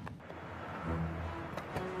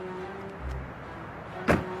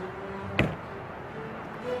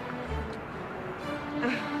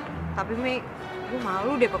 Tapi Mei, gue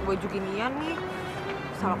malu deh pakai baju ginian nih.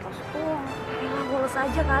 Salah kostum. Elah, bolos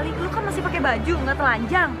aja kali. Lu kan masih pakai baju, nggak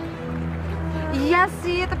telanjang. Iya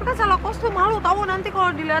sih, tapi kan salah kostum malu tahu nanti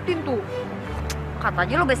kalau diliatin tuh.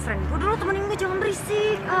 Katanya lo best friend gue dulu, temenin gue jangan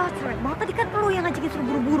berisik. Ah, cerewet banget tadi kan lo yang ngajakin suruh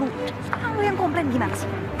buru-buru. Sekarang lo yang komplain gimana sih?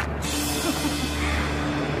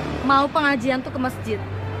 Mau pengajian tuh ke masjid.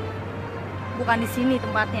 Bukan di sini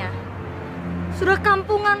tempatnya. Sudah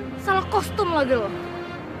kampungan, salah kostum lagi lo.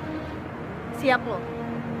 Siap lo.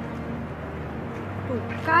 Tuh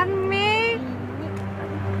kan, Mei.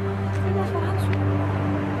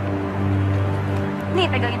 Nih,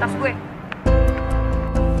 pegangin tas gue.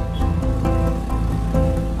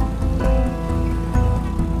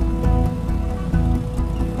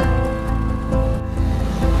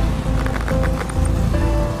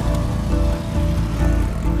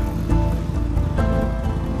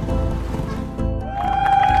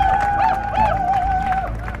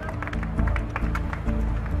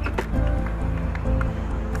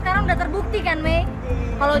 Sekarang udah terbukti kan, Mei?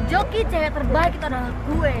 Kalau joki cewek terbaik itu adalah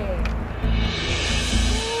gue.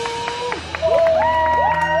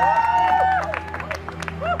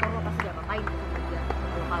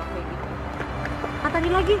 Tadi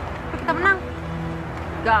lagi, kita menang.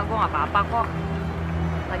 Enggak, gue gak apa-apa kok.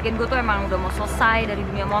 Lagian gue tuh emang udah mau selesai dari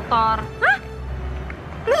dunia motor. Hah?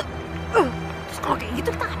 Lu? Terus kalau kayak gitu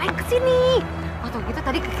kita ngapain kesini? Atau gitu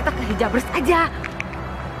tadi kita ke Hijabers aja.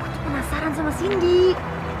 Gue tuh penasaran sama Cindy.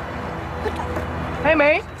 Hei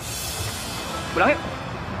Mei, pulang yuk.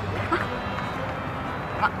 Hah?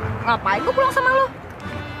 Ngapain gue pulang sama lo?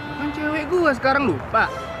 Kan cewek gue sekarang lupa.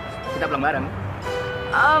 Kita pulang bareng.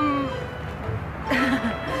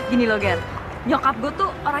 Gini loh, Ger. Nyokap gue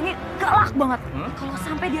tuh orangnya galak banget. Kalau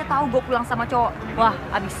sampai dia tahu gue pulang sama cowok, wah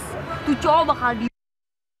abis. Tuh cowok bakal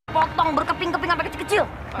dipotong berkeping-keping sampai kecil-kecil.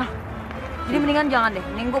 Nah, jadi mendingan jangan deh.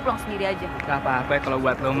 Mending gue pulang sendiri aja. Gak apa-apa kalau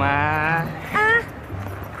buat lo mah.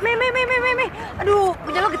 Mei. Aduh,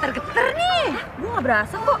 punya lo getar-getar nih. Gue gak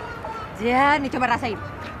berasa kok. Ya, nih coba rasain.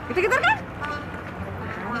 Getar-getar kan?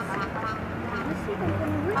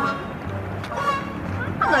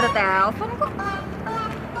 Gak ada telepon kok.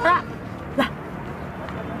 Lah,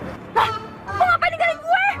 lo ngapain ninggalin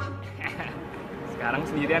gue? Sekarang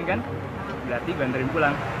sendirian kan? Berarti gue anterin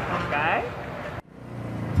pulang. Oke?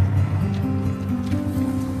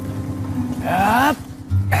 Yap.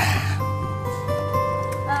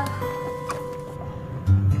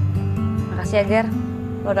 Makasih ya, Ger.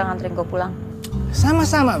 Lo udah nganterin gue pulang.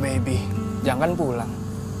 Sama-sama, baby. Jangan pulang.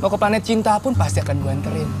 Mau ke planet cinta pun pasti akan gue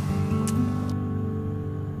anterin.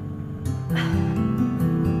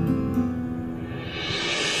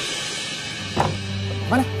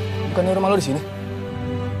 Mana? Bukannya rumah lo di sini?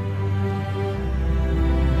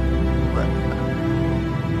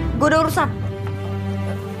 Gue udah urusan.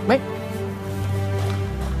 Baik.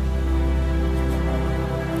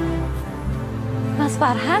 Mas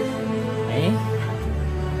Farhan,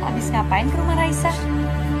 habis ngapain ke rumah Raisa?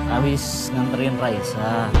 Habis nganterin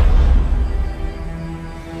Raisa.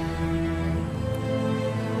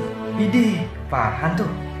 Ide, Farhan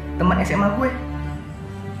tuh, teman SMA gue.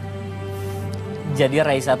 Jadi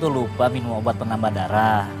Raisa tuh lupa minum obat penambah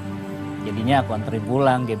darah. Jadinya aku anterin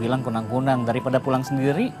pulang, dia bilang kunang-kunang. Daripada pulang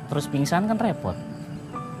sendiri, terus pingsan kan repot.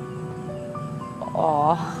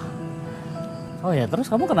 Oh ya, terus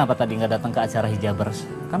kamu kenapa tadi nggak datang ke acara Hijabers?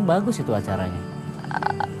 Kan bagus itu acaranya.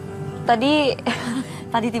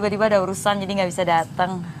 Tadi tiba-tiba ada urusan jadi nggak bisa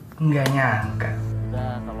datang. Nggak nyangka.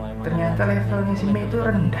 Ternyata levelnya si Mei itu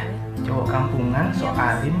rendah. Cowok kampungan, sok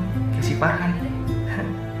alim, kayak si Farhan.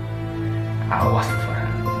 Awas tuh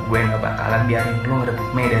Farhan, gue nggak bakalan biarin lo ngerebut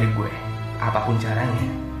Mei dari gue. Apapun caranya,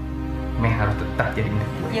 Mei harus tetap jadi milik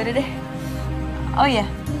gue. Yaudah deh. Oh iya,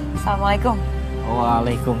 Assalamualaikum.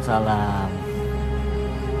 Waalaikumsalam.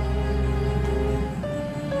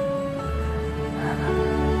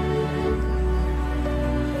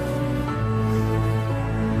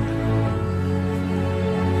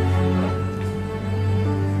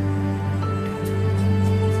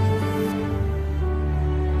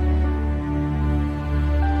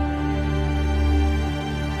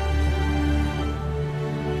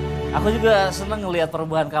 Aku juga seneng ngelihat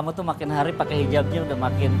perubahan kamu tuh makin hari pakai hijabnya udah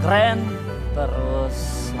makin keren, terus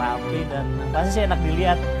rapi dan pasti sih enak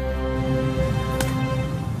dilihat.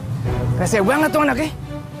 Rese banget tuh anaknya.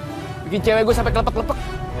 Bikin cewek gue sampai kelepek-kelepek.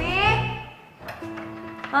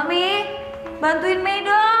 Mami, bantuin Mei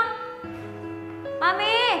dong.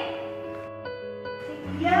 Mami.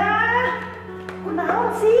 Ya,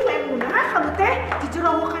 kunaon sih Maimunah kamu teh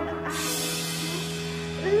dijerowokan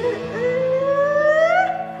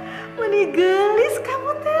Meni gelis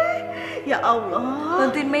kamu teh. Ya Allah.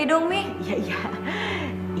 Bantuin Mei dong, Mi. Iya.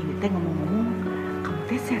 Ini teh ngomong-ngomong, kamu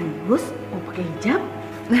teh serius mau pakai hijab?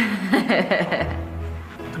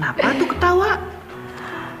 Kenapa tuh ketawa?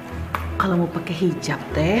 Kalau mau pakai hijab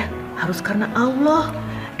teh harus karena Allah,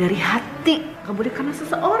 dari hati, nggak boleh karena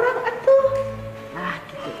seseorang atuh. Nah,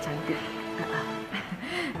 gitu cantik.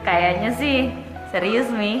 Kayaknya sih serius,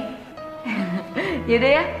 Mi.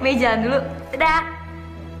 Yaudah ya, Mei jalan dulu. Dadah.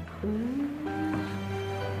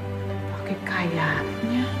 Pakai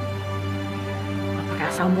kayaknya. Nggak pakai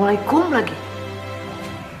assalamualaikum lagi.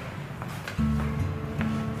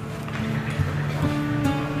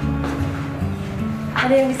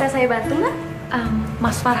 Ada yang bisa saya bantu, Mbak?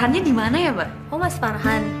 Mas Farhannya di mana ya, Mbak? Oh, Mas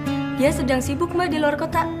Farhan. Dia sedang sibuk, Mbak, di luar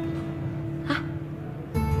kota.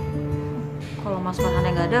 Kalau Mas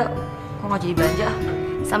Farhannya nggak ada, kok nggak jadi belanja?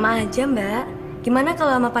 Sama aja, Mbak. Gimana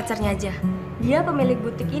kalau sama pacarnya aja? Dia pemilik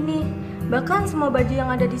butik ini. Bahkan semua baju yang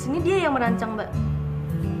ada di sini dia yang merancang, Mbak.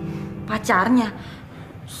 Pacarnya?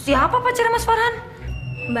 Siapa pacarnya Mas Farhan?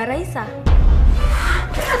 Mbak Raisa.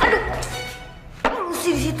 Aduh, lu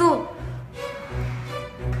sih di situ.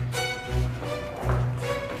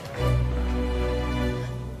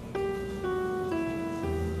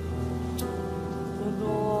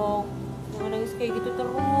 Duduk, jangan nangis kayak gitu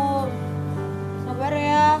terus. Sabar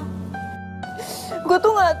ya. Gue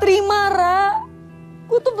tuh gak terima, Ra.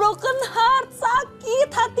 Gue tuh broken heart, sakit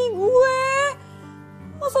hati gue.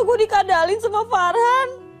 Masa gue dikadalin sama Farhan?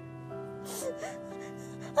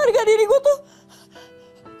 Harga diri gue tuh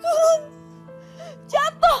turun.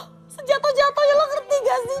 Jatuh. Sejatuh-jatuhnya, lo ngerti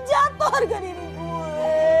gak sih? Jatuh harga diri gue.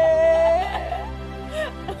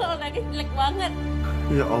 Kalau nangis jelek banget.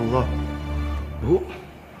 Ya Allah, Bu,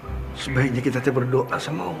 sebaiknya kita berdoa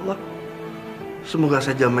sama Allah. Semoga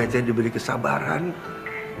saja Mai teh diberi kesabaran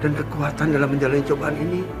dan kekuatan dalam menjalani cobaan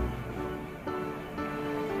ini.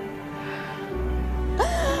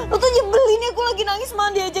 Lo tuh nyebelin ya, gue lagi nangis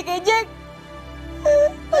malah diejek-ejek.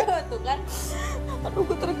 Tuh kan. Aduh,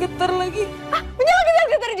 gue getar lagi. Menyala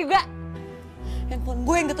getar-getar juga. Handphone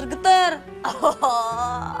gue yang getar-getar.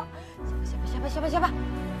 Oh. Siapa?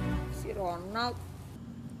 Si Ronald.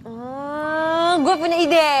 Gue punya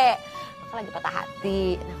ide. Aku lagi patah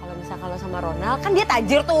hati. Nah, kalau misalkan lo sama Ronald, kan dia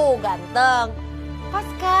tajir tuh, ganteng. Pas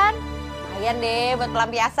kan? Lumayan deh buat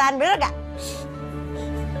pelampiasan, bener gak?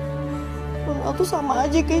 Ronald tuh sama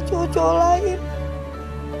aja kayak cowok-cowok lain.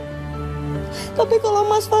 Tapi kalau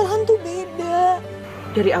Mas Farhan tuh beda.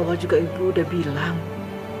 Dari awal juga Ibu udah bilang,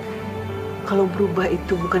 kalau berubah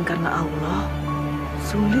itu bukan karena Allah,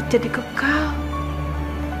 sulit jadi kekal.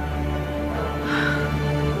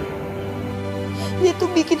 Dia tuh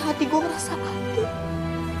bikin hati gue ngerasa adem.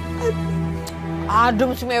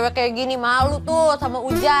 Adem si mewek kayak gini, malu tuh sama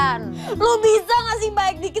Ujan. Lo bisa gak sih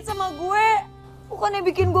baik dikit sama gue? Bukannya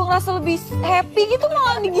bikin gue ngerasa lebih happy gitu,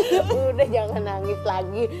 malah gitu. Udah jangan nangis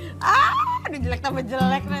lagi. Udah jelek tambah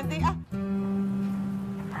jelek nanti.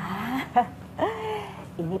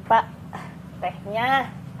 Ini Pak, tehnya.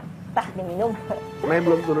 Tah diminum. Mai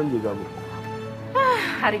belum turun juga, Bu.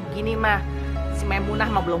 Hari gini mah, si Maimunah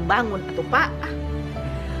mah belum bangun atuh Pak.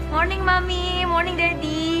 Morning, Mami. Morning,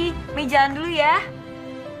 Daddy. Mei jalan dulu ya.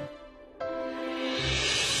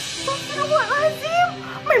 Astagfirullahaladzim,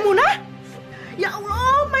 Maimunah. Ya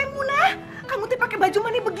Allah, Maimunah. Kamu teh pakai baju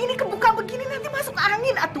mani begini, kebuka begini, nanti masuk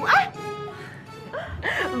angin atuh ah.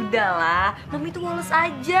 Udahlah, Mami tuh woles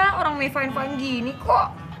aja. Orang Mei fine-fine gini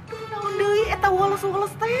kok. Aduh, naon deui eta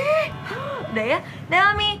woles-woles teh. Udah ya.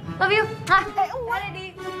 Dah, Mami. Love you.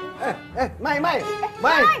 Daddy. Mai,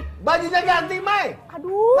 bajunya ganti, Mai.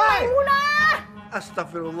 Aduh, Mai. Maimunah.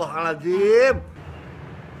 Astagfirullahaladzim.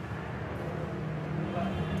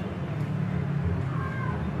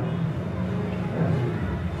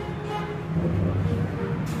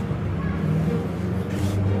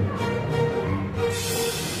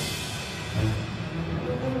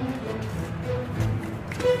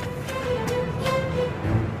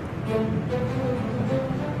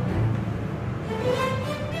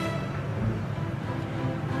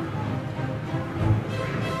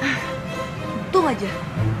 Untung aja.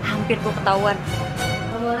 Hampir gue ketahuan.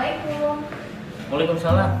 Assalamualaikum.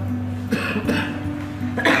 Waalaikumsalam.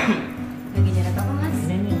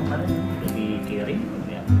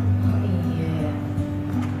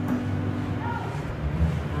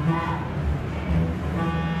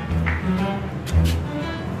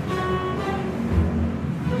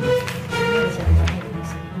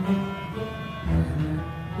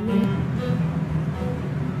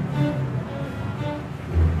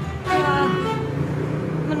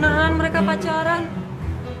 mereka pacaran.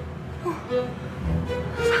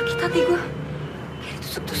 Sakit hati gue. Kayak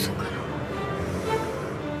ditusuk-tusukan.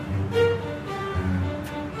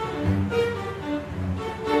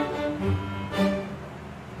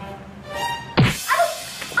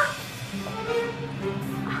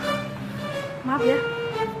 Maaf ya.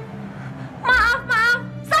 Maaf.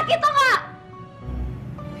 Sakit tau nggak?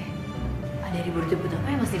 Ada ribut-ribut apa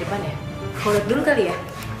ya Mas di depan ya? Kolot dulu kali ya?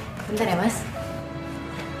 Bentar ya Mas.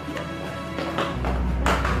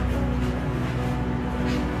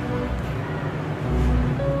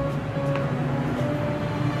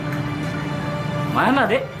 Mana,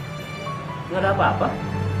 Dek? Gak ada apa-apa.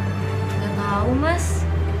 Nggak tahu Mas.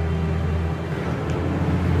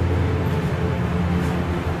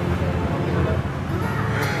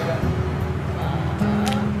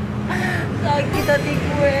 Sakit hati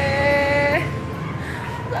gue.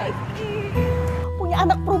 Sakit. Punya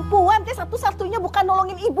anak perempuan teh satu-satunya bukan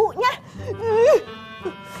nolongin ibunya.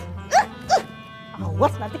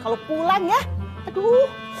 Awas nanti kalau pulang ya. Aduh.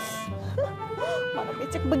 Mana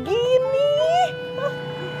becek begini.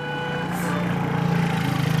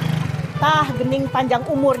 Tah gening panjang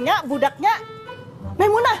umurnya budaknya.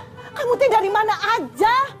 Maimunah, kamu teh dari mana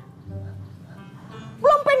aja?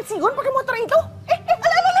 Belum pensiun pakai motor itu?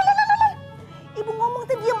 Ibu ngomong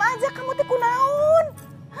teh diem aja, kamu teh kunaon?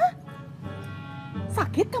 Hah?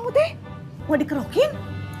 Sakit kamu teh? Mau dikerokin?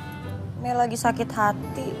 Mei lagi sakit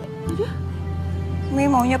hati. Mei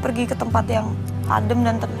maunya pergi ke tempat yang adem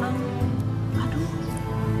dan tenang. Aduh,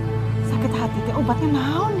 sakit hati teh obatnya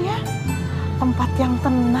naon ya? Tempat yang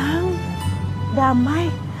tenang,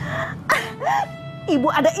 damai. Ibu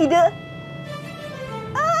ada ide.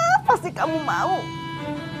 Pasti kamu mau.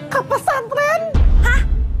 Ke pesantren. Hah?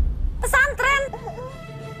 Pesantren?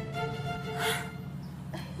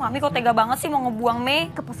 Mami kok tega banget sih mau ngebuang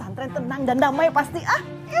Mei? Ke pesantren tenang dan damai pasti.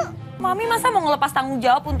 Yuk. Mami masa mau ngelepas tanggung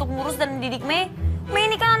jawab untuk ngurus dan mendidik Mei? Mei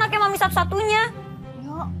ini kan anaknya Mami satu-satunya.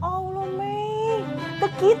 Ya Allah Mei,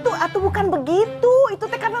 begitu atau bukan begitu? Itu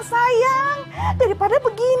teh karena sayang. Daripada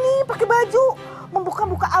begini pakai baju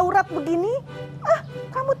membuka-buka aurat begini.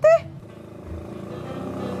 Kamu teh.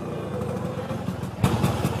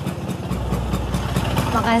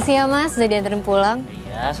 Makasih ya Mas, udah dianterin pulang.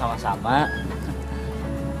 Iya, sama-sama.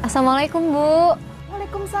 Assalamualaikum Bu.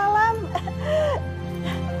 Waalaikumsalam.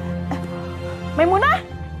 Maimunah?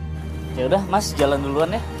 Ya udah, Mas jalan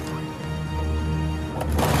duluan ya.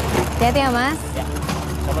 Hati-hati ya Mas. Ya.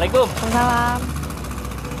 Assalamualaikum. Waalaikumsalam.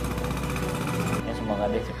 Ya semoga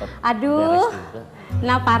deh cepat. Aduh, beres juga.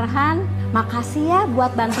 nah Farhan, makasih ya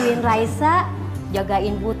buat bantuin Raisa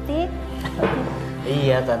jagain butik.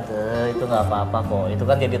 Iya Tante, itu nggak apa-apa kok. Itu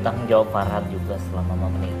kan jadi tanggung jawab Farhan juga setelah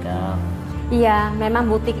Mama menikah. Iya, memang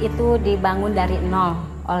butik itu dibangun dari nol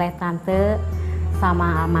oleh Tante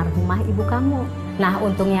sama almarhumah ibu kamu. Nah,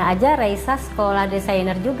 untungnya aja Raisa sekolah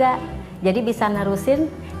desainer juga. Jadi bisa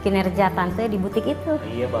nerusin kinerja Tante di butik itu.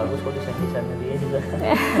 Iya, bagus kok desain-desainnya dia juga.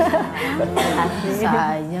 Bisa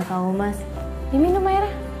aja kamu Mas. Diminum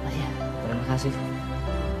airnya. Oh iya, terima kasih.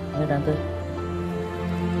 Ini Tante.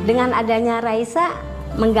 Dengan adanya Raisa,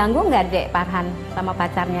 mengganggu nggak Dek Farhan sama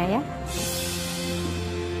pacarnya ya?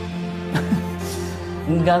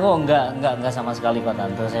 Enggak kok, enggak sama sekali Pak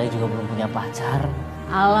Tante. Saya juga belum punya pacar.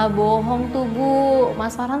 Alah bohong tuh Bu,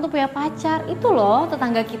 Mas Farhan tuh punya pacar. Itu loh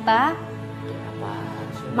tetangga kita.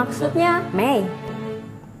 Maksudnya Mei?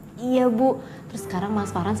 Iya Bu, terus sekarang Mas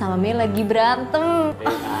Farhan sama Mei lagi berantem.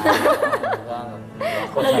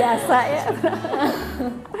 Udah biasa ya.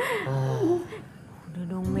 Udah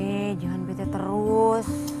dong Mei, jangan bete terus.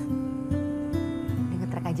 Udah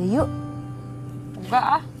ngetrek aja yuk. Enggak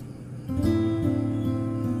ah.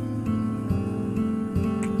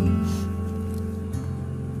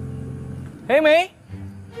 Hei Mei,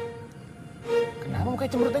 kenapa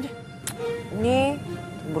mukanya cemberut aja? Ini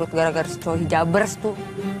cemberut gara-gara si cowok hijabers tuh.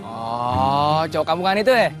 Oh, cowok kampungan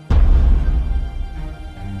itu ya?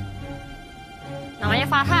 Namanya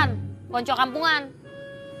Farhan, konco kampungan.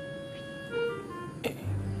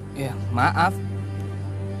 Ya, maaf.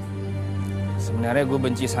 Sebenarnya gue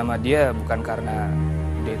benci sama dia bukan karena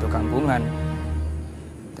dia itu kampungan.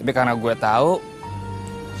 Tapi karena gue tahu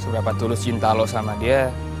seberapa tulus cinta lo sama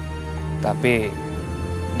dia, tapi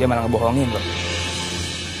dia malah ngebohongin lo.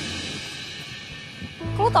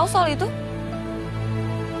 Kok lo tahu soal itu?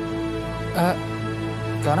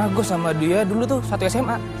 Karena gue sama dia dulu tuh satu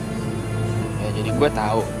SMA. Ya jadi gue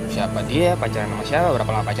tahu siapa dia, pacaran sama siapa,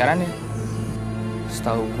 berapa lama pacarannya.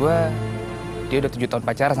 Setahu gue, dia udah 7 tahun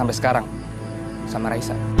pacaran sampai sekarang sama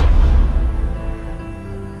Raisa.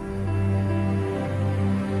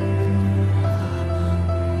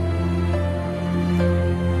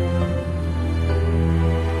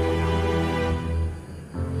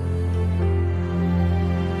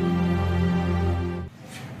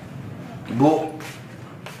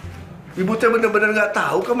 Ibu teh bener-bener nggak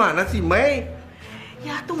tahu kemana sih, Mei?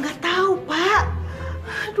 Ya tuh nggak tahu, Pak.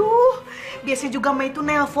 Aduh, biasanya juga Mei itu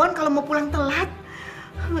nelpon kalau mau pulang telat.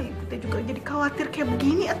 Ibu teh juga jadi khawatir kayak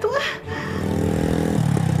begini atuh.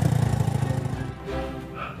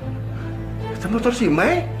 Itu motor si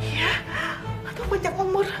Mei? Iya. Aduh, panjang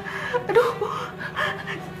umur. Aduh.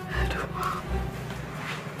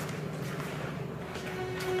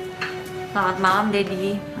 Selamat malam,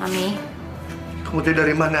 Dedi, Mami. Kamu teh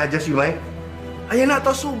dari mana aja sih, Mei? Ayeuna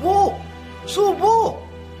atau subuh? Subuh!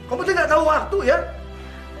 Kamu teh nggak tahu waktu ya?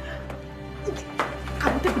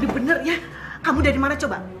 Kamu teh bener-bener ya. Kamu dari mana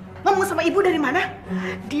coba? Ngomong sama ibu dari mana?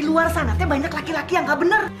 Di luar sana teh banyak laki-laki yang nggak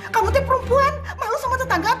bener. Kamu teh perempuan, malu sama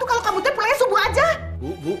tetangga tuh kalau kamu teh pulangnya subuh aja.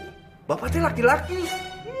 Bu, bapak teh laki-laki.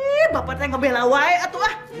 Ih, bapak teh ngebela wae atuh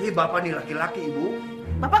ah. Ih, bapak nih laki-laki, Ibu.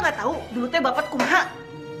 Bapak nggak tahu dulu teh bapak kumaha.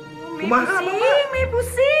 Kumaha, Mei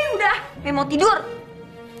pusing, udah. Mei mau tidur.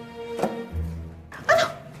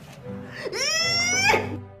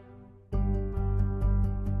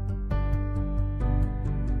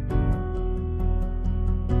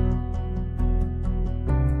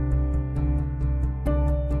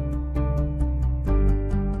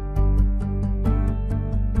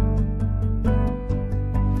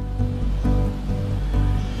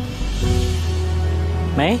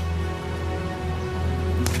 Mei?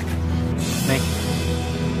 Mei?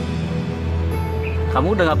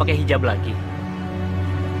 Kamu udah gak pakai hijab lagi?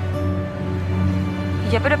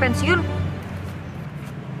 Hijabnya udah pensiun.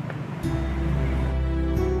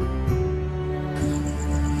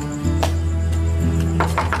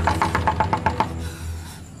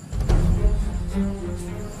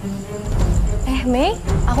 Mei,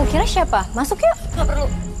 aku kira siapa? Masuk yuk. Gak perlu.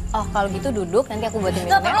 Oh, kalau gitu duduk, nanti aku buatin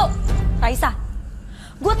minum. Gak perlu. Raisa,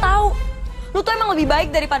 gue tahu lu tuh emang lebih baik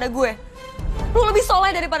daripada gue. Lu lebih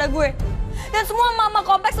soleh daripada gue. Dan semua mama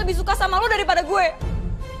kompleks lebih suka sama lu daripada gue.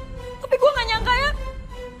 Tapi gue gak nyangka ya,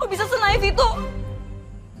 lu bisa senaif itu.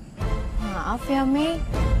 Maaf ya, Mei.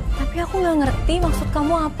 Tapi aku nggak ngerti maksud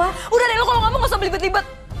kamu apa. Udah deh, lu kalau ngomong gak usah belibet-libet.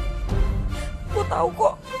 Gue tahu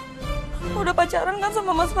kok. Lu udah pacaran kan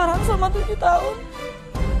sama Mas Farhan selama 7 tahun.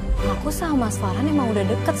 Aku sama Mas Farhan emang udah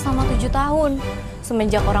deket selama 7 tahun.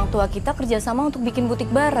 Semenjak orang tua kita kerjasama untuk bikin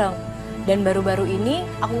butik bareng. Dan baru-baru ini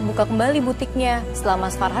aku buka kembali butiknya setelah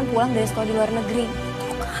Mas Farhan pulang dari sekolah di luar negeri.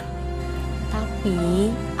 Bukan.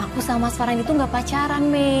 Tapi aku sama Mas Farhan itu nggak pacaran,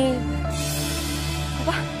 Mei.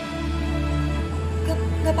 Apa?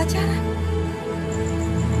 Gak pacaran?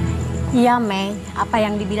 Iya, Mei. Apa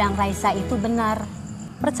yang dibilang Raisa itu benar.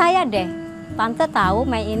 Percaya deh, Tante tahu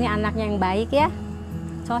Mei ini anaknya yang baik ya.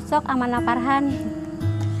 Cocok sama Farhan.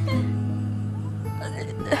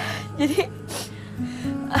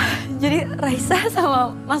 Jadi Raisa sama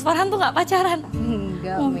Mas Farhan tuh gak pacaran?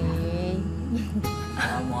 Enggak, Mei.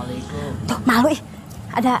 Assalamualaikum. Tuh, malu ih.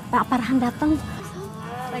 Ada Pak Farhan datang.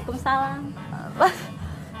 Waalaikumsalam.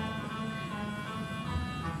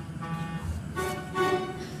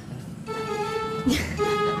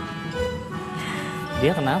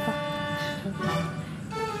 Dia kenapa?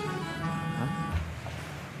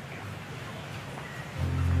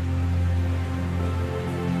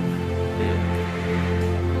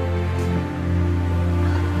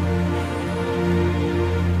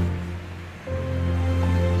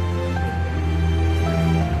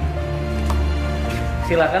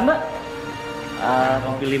 Silakan, Mbak.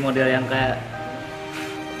 Mau pilih model yang kayak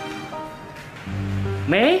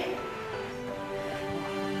Mei?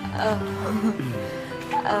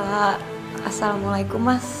 Assalamualaikum,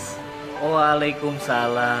 Mas.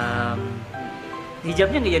 Waalaikumsalam.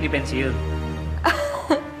 Hijabnya nggak jadi pensiun?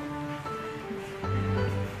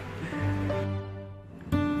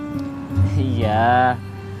 Iya.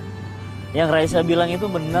 Yang Raisa bilang itu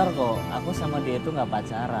benar kok. Aku sama dia itu nggak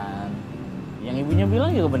pacaran. Yang ibunya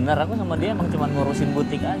bilang juga benar. Aku sama dia emang cuma ngurusin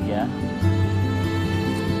butik aja.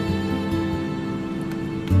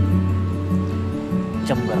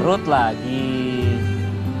 Cemberut lagi.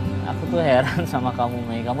 Aku tuh heran sama kamu,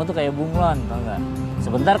 Mei. Kamu tuh kayak bunglon, tau nggak?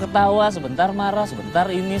 Sebentar ketawa, sebentar marah, sebentar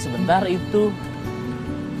ini, sebentar itu.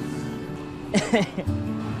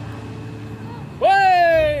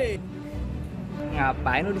 Woi!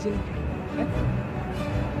 Ngapain lu di sini?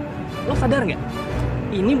 Lo sadar nggak?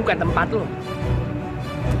 Ini bukan tempat lo.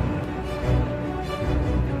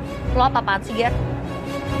 Lo apa-apaan sih, Ger?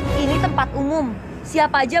 Ini tempat umum.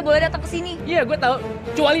 Siapa aja boleh datang ke sini. Iya, gue tahu.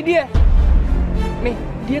 Kecuali dia. Mei,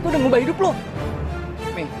 dia tuh udah ngubah hidup lo.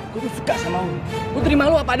 Mei, gue tuh suka sama lo. Gue terima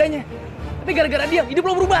lo apa adanya. Tapi gara-gara dia, hidup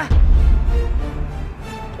lo berubah.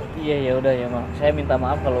 Iya, ya udah ya, Mak. Saya minta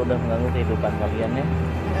maaf kalau udah mengganggu kehidupan kalian ya.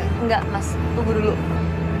 Enggak, Mas. Tunggu dulu.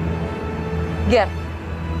 Ger,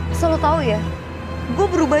 Asal lo tahu ya, gue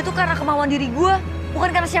berubah itu karena kemauan diri gue,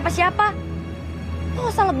 bukan karena siapa-siapa. Lo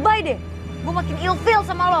gak usah lebay deh, gue makin ilfeel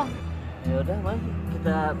sama lo. Ya udah, Mam,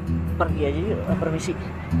 kita pergi aja yuk. Permisi.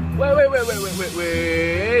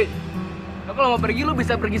 Wait. Lo kalau mau pergi lo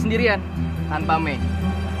bisa pergi sendirian tanpa Mei.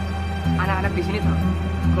 Anak-anak di sini tahu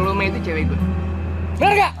kalau Mei itu cewek gue.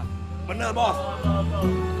 Bener gak? Bener, Bos.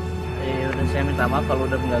 Ya udah, saya minta maaf kalau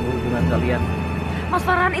udah mengganggu hubungan kalian. Mas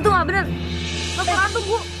Farhan itu gak bener. Mas Farhan tuh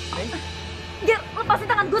gue... Ger, lepasin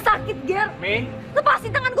tangan gue sakit, Ger. Mei?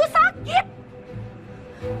 Lepasin tangan gue sakit.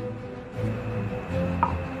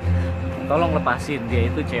 Tolong lepasin, dia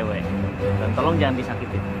itu cewek. Dan tolong jangan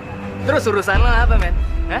disakitin. Terus urusan lo apa, men?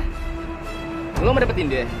 Hah? Lo mau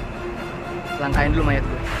dapetin dia? Langkain dulu mayat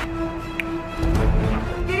gue.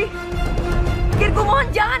 Jadi, Ger, gue mohon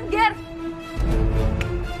jangan, Ger.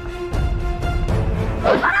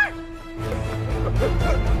 Farhan!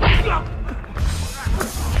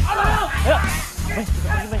 Ayo, Mei,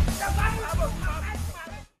 kita pergi, Mei.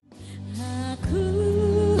 Aku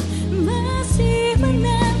masih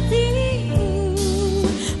menantimu,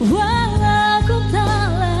 walau ku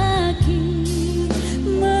tak lagi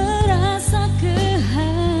merasa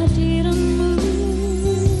kehadiranmu.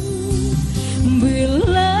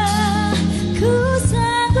 Bila ku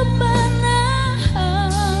sanggup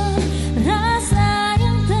menahan rasa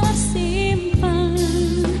yang tersimpan,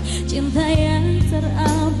 cinta yang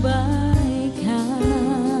terabaikan.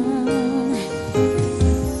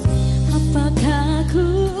 Apakah ku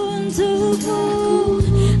untukmu?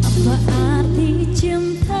 Apa arti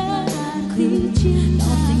cintaku?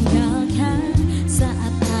 Kau tinggalkan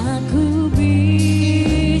saat aku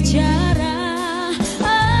bicara.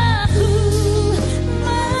 Aku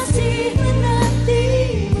masih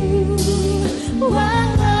menantimu,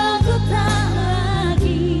 walau ku tak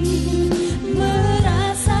lagi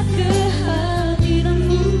merasa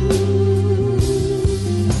kehadiranmu.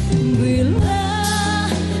 Bila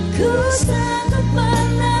ku sanggup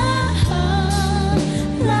menahan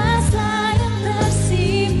rasa yang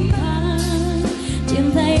tersimpan,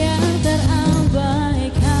 cinta yang terabaikan.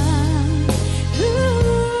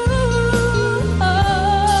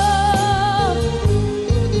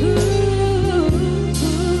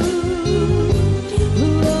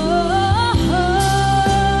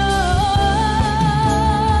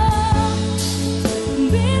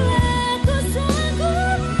 Bila ku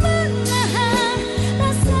sanggup menahan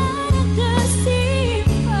rasa yang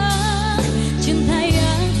tersimpan, cinta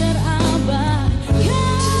yang terabaikan.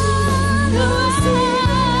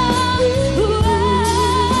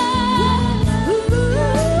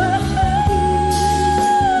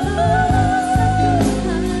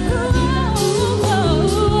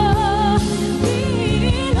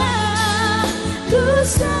 Bila ku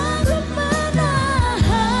sanggup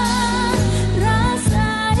menahan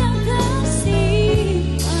rasa yang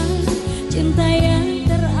tersimpan, cinta yang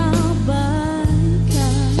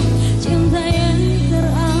terabaikan, cinta yang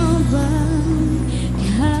terabaikan.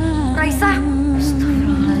 Raisa!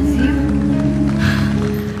 Astagfirullahaladzim.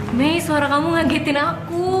 Mei, suara kamu ngagetin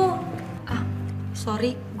aku.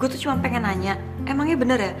 Sorry, gue tuh cuma pengen nanya. Emangnya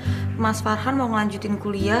bener ya, Mas Farhan mau ngelanjutin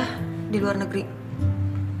kuliah di luar negeri?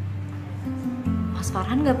 Mas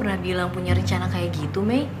Farhan gak pernah bilang punya rencana kayak gitu,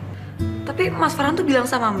 Mei. Tapi Mas Farhan tuh bilang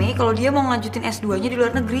sama Mei kalau dia mau ngelanjutin S2-nya di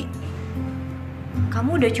luar negeri.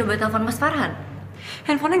 Kamu udah coba telepon Mas Farhan?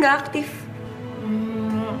 Handphonenya nggak aktif.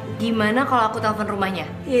 Gimana kalau aku telepon rumahnya?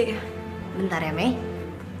 Iya. Bentar ya, Mei.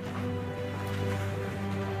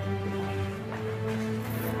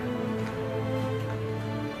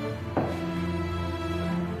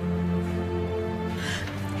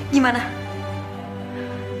 Gimana?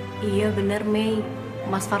 Iya bener, Mei.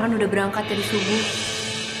 Mas Farhan udah berangkat dari subuh.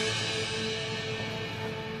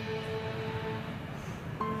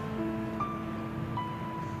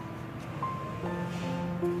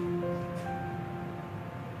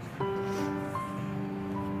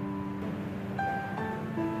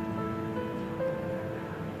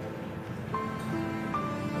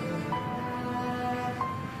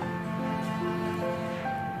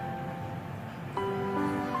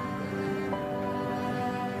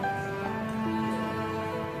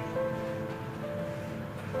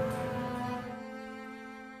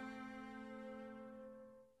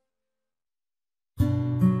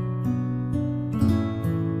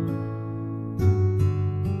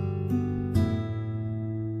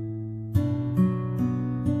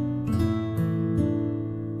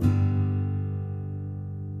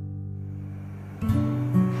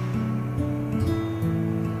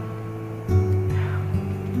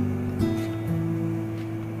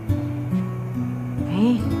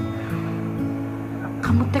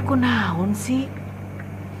 Kamu teh kunaon sih?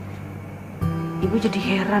 Ibu jadi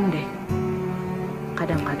heran deh.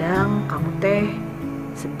 Kadang-kadang kamu teh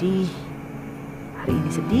sedih. Hari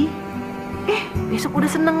ini sedih, besok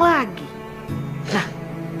udah seneng lagi. Nah,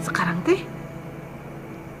 sekarang teh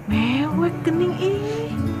mewek gening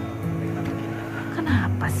ih.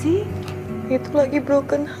 Kenapa sih? Itu lagi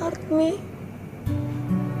broken heart, Mi.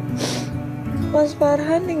 Mas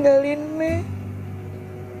Farhan ninggalin Me.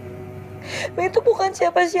 Me itu bukan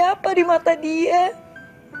siapa-siapa di mata dia.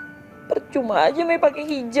 Percuma aja Me pakai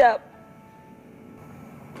hijab.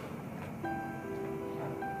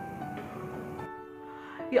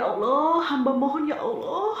 Ya Allah, hamba mohon ya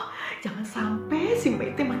Allah, jangan sampai si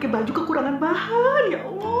Mei teh pakai baju kekurangan bahan, ya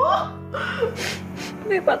Allah.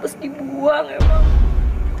 Me pantas dibuang emang.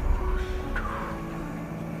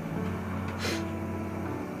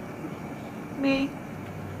 Me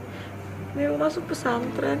mau masuk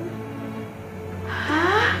pesantren.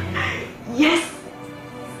 Hah? Yes.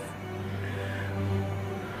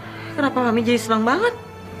 Kenapa Mami jadi senang banget?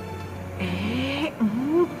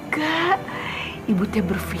 Enggak. Ibu teh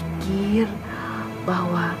berpikir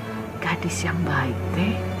bahwa gadis yang baik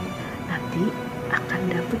teh nanti akan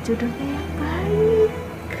dapet jodohnya yang baik.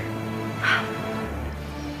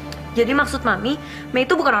 Jadi maksud Mami, Mei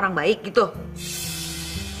itu bukan orang baik gitu?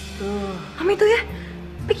 Mami tuh ya,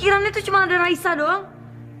 pikirannya tuh cuma ada Raisa doang.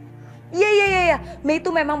 Iya. Mei itu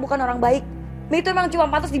memang bukan orang baik. Mei itu memang cuma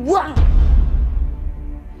pantas dibuang.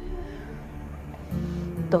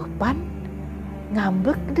 Tuh Pan,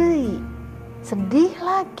 ngambek deh, sedih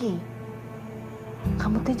lagi.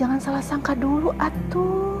 Kamu teh jangan salah sangka dulu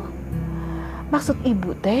atuh. Maksud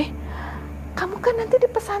ibu teh, kamu kan nanti di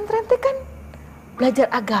pesantren teh kan belajar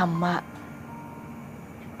agama.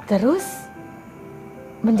 Terus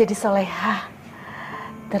menjadi solehah.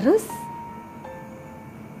 Terus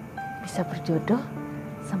bisa berjodoh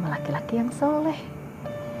sama laki-laki yang soleh.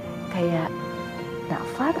 Kayak Nak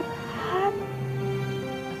Farhan.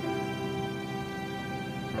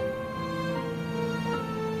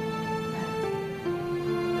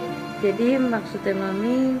 Jadi maksudnya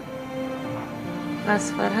Mami, Mas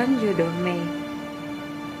Farhan jodoh Mei.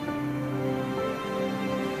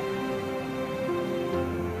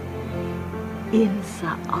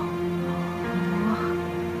 Insya Allah.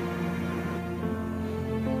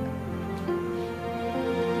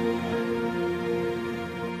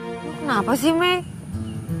 Kenapa sih, Mei?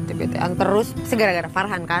 TBT-an terus, pasti gara-gara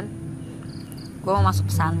Farhan kan? Gue mau masuk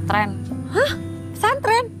pesantren. Hah?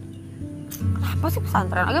 Pesantren? Kenapa sih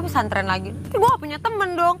pesantren? Agak pesantren lagi. Tapi gue gak punya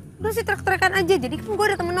temen dong. Udah sih trek-trekan aja, jadi kan gue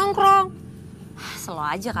ada temen nongkrong. Slow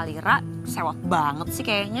aja kali, Ra. Sewot banget sih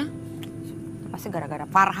kayaknya. Pasti gara-gara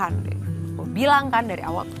Farhan deh. Gue bilang kan dari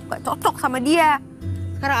awal gak cocok sama dia.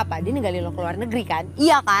 Sekarang apa? Dia ninggalin lo ke luar negeri kan?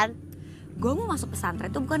 Iya kan? Gue mau masuk pesantren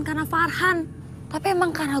itu bukan karena Farhan. Tapi emang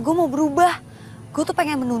karena gue mau berubah. Gue tuh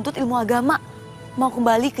pengen menuntut ilmu agama. Mau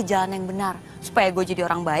kembali ke jalan yang benar. Supaya gue jadi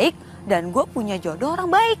orang baik dan gue punya jodoh orang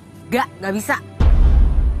baik. Gak bisa.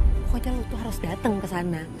 Pokoknya lu tuh harus datang ke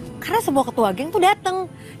sana. Karena semua ketua geng tuh datang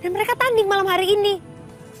dan mereka tanding malam hari ini.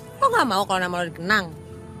 Lo nggak mau kalau nama lo dikenang?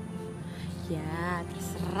 Ya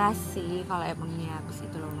terserah sih kalau emangnya abis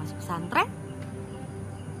itu lo masuk pesantren.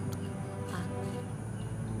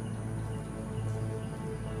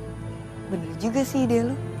 Bener juga sih ide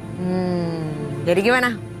lo. Jadi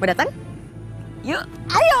gimana? Mau datang? Yuk.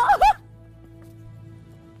 Ayo.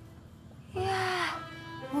 Ya,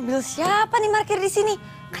 mobil siapa nih parkir di sini?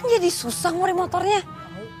 Kan jadi susah nguri motornya.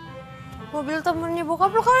 Mobil temennya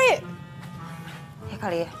bokap lo kali. Ya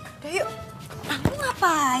kali ya. Udah yuk. Aku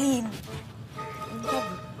ngapain?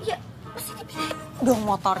 Ya, mesti dipindahin dong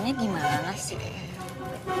motornya gimana sih?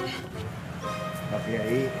 Pak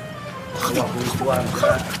Kiai, kelakuan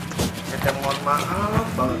Anda. Saya mohon maaf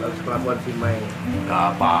banget atas kelakuan si Mai.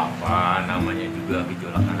 Gak apa-apa, namanya juga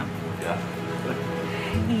gejolak anak muda.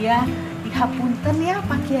 Iya, dihapunten ya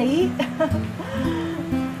Pak Kiai.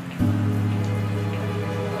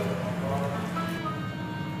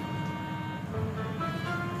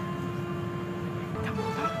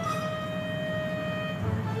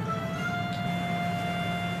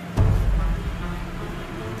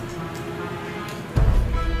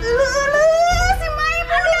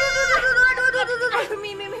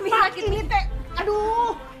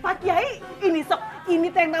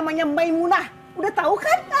 Namanya Maimunah, udah tahu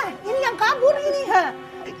kan? Nah, ini yang kabur ini, ha.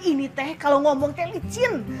 Ini teh kalau ngomong teh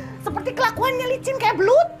licin, seperti kelakuannya licin kayak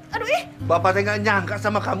belut. Aduh ih. Bapak teh nggak nyangka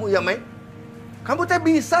sama kamu ya, Mai. Kamu teh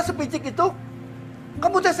bisa sepicik itu?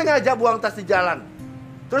 Kamu teh sengaja buang tas di jalan.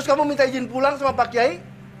 Terus kamu minta izin pulang sama Pak Kiai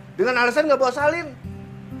dengan alasan nggak bawa salin.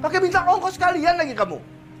 Pakai minta ongkos kalian lagi kamu.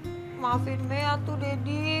 Maafin Mei atuh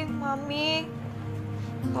Dedi, Mami.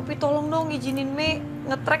 Tapi tolong dong izinin Mei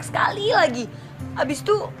nge-track sekali lagi. Abis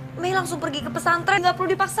itu Mei langsung pergi ke pesantren, nggak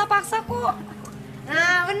perlu dipaksa-paksa kok.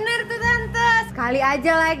 Nah bener tuh Tante, sekali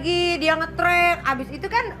aja lagi dia nge-track. Abis itu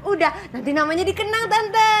kan udah, nanti namanya dikenang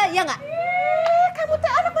Tante, ya nggak? Kamu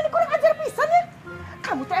teh anak mana kurang ajar pisan ya?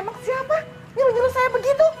 Kamu teh emang siapa? Nyuruh-nyuruh saya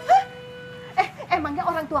begitu? Hah? Emangnya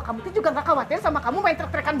orang tua kamu tuh juga nggak khawatir sama kamu main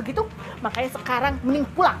trek-trekan begitu? Makanya sekarang mending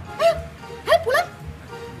pulang. Ayo pulang.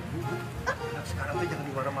 Sekarang tuh jangan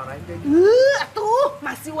dimarah-marahin deh. Atuh,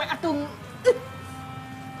 masih we atuh.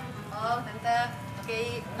 Oh Tante, oke.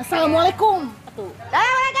 Assalamualaikum. Atuh.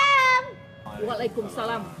 Assalamualaikum.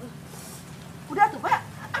 Waalaikumsalam. Udah tuh Pak,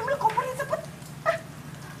 ambil kompornya cepet.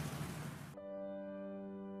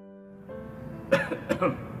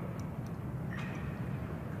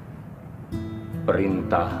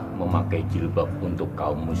 Perintah memakai jilbab untuk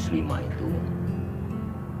kaum muslimah itu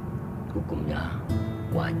hukumnya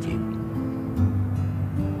wajib.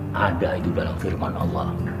 Ada itu dalam firman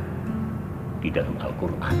Allah di dalam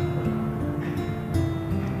Al-Quran.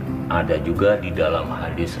 Ada juga di dalam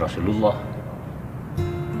hadis Rasulullah.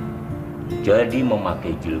 Jadi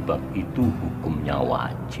memakai jilbab itu hukumnya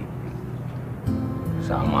wajib.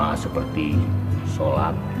 Sama seperti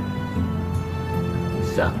sholat,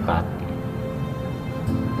 zakat,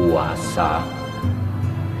 puasa,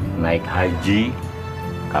 naik haji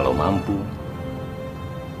kalau mampu.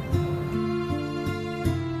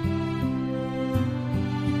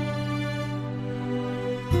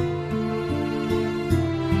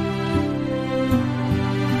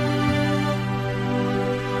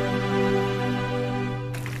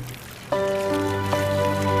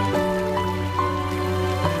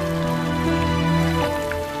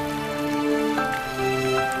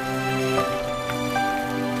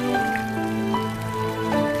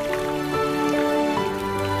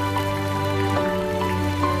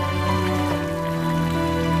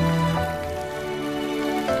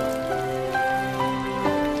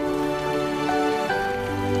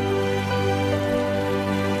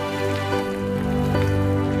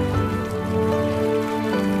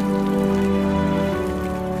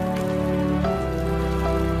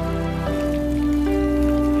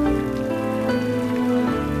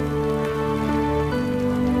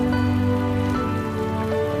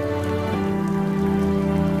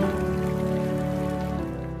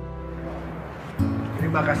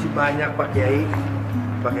 Terima kasih banyak Pak Kiai.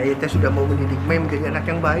 Pak Kiai teh sudah mau mendidik Mei menjadi anak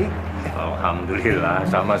yang baik. Alhamdulillah,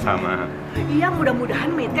 sama-sama. Iya,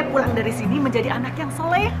 mudah-mudahan Mete pulang dari sini menjadi anak yang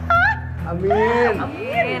soleha. Amin.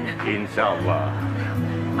 Amin. Insya Allah.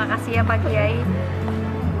 Makasih ya Pak Kiai.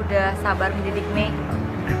 Udah sabar mendidik Mei.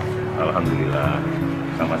 Alhamdulillah,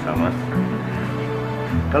 sama-sama.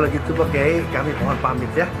 Kalau gitu Pak Kiai, kami mohon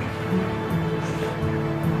pamit ya.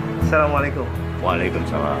 Assalamualaikum.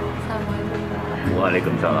 Waalaikumsalam.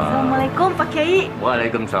 Waalaikumsalam. Assalamualaikum Pak Kiai.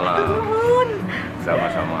 Waalaikumsalam. Turun.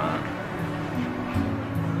 Sama-sama.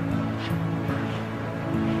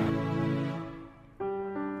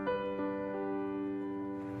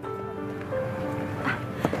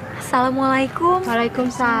 Assalamualaikum.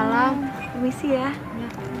 Waalaikumsalam. Permisi ya.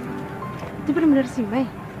 Itu benar-benar si Mei.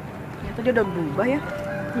 Ternyata dia udah berubah ya.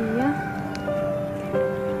 Iya.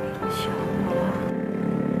 Masya Allah.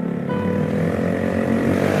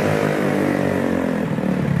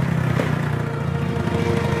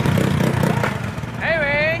 Hey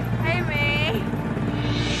Mei. Hai Mei.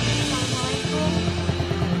 Assalamualaikum.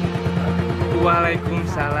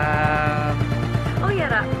 Waalaikumsalam. Oh iya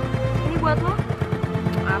Ra, ini buat lo.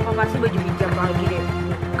 Apa pasti baju hijab lagi deh?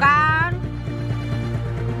 Bukan.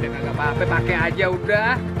 Ya nggak apa-apa, pakai aja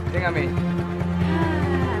udah. Ya nggak Mei?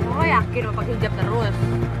 Emang lo yakin mau pakai hijab terus?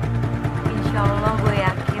 Insya Allah gue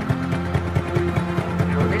yakin.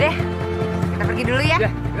 Ya udah deh, kita pergi dulu ya. Ya,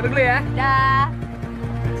 kita dulu ya. Dah.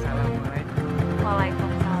 Assalamualaikum.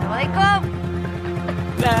 Waalaikumsalam. Assalamualaikum.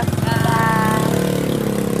 Dah.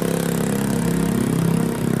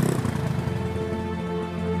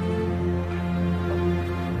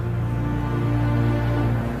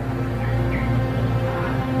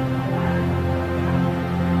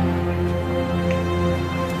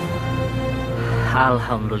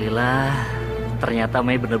 Alhamdulillah, ternyata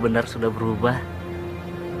Mei benar-benar sudah berubah.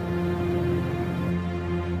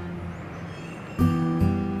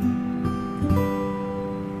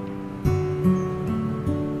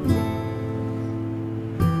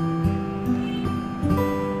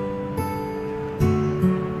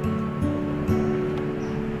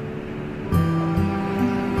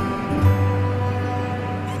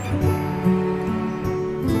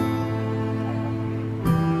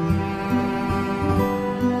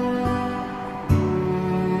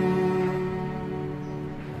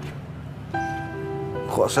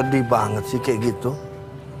 Kok sedih banget sih kayak gitu?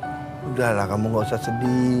 Udahlah, kamu nggak usah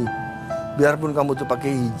sedih. Biarpun kamu tuh pakai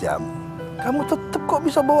hijab, kamu tetap kok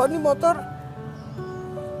bisa bawa nih motor.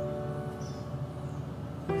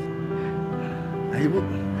 Ayo, Bu.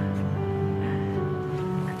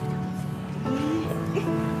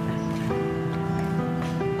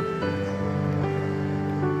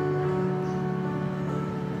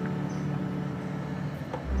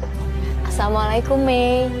 Assalamualaikum,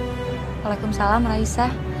 Mei. Waalaikumsalam, Raisa.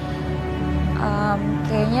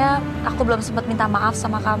 Kayaknya aku belum sempat minta maaf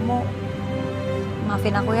sama kamu.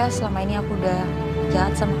 Maafin aku ya, selama ini aku udah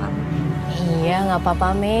jahat sama kamu. Iya, nggak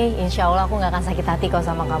apa-apa, Mei. Insya Allah aku nggak akan sakit hati kok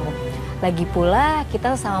sama kamu. Lagi pula,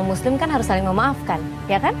 kita sama Muslim kan harus saling memaafkan,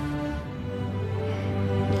 ya kan?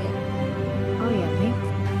 Iya. Oh iya, Mei.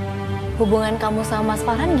 Hubungan kamu sama Mas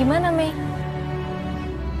Farhan gimana, Mei?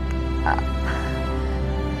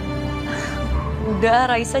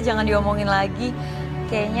 Udah, Raisa jangan diomongin lagi.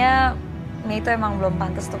 Kayaknya Mei itu emang belum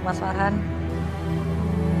pantas untuk Mas Farhan.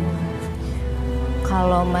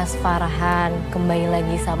 Kalau Mas Farhan kembali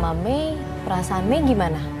lagi sama Mei, perasaan Mei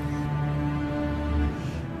gimana?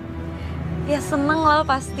 Ya seneng lah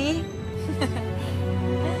pasti.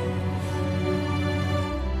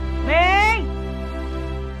 Mei!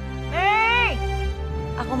 Mei!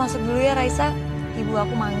 Aku masuk dulu ya, Raisa. Ibu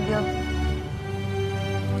aku manggil.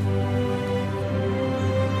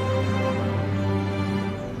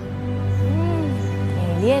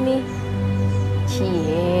 Ini dia nih.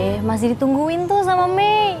 Cie, masih ditungguin tuh sama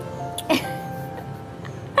Mei.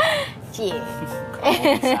 Cie.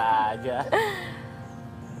 Bisa aja.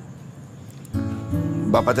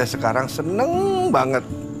 Bapak teh sekarang seneng banget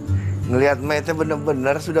ngelihat Mei teh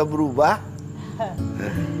bener-bener sudah berubah.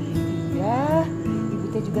 Ya, ibu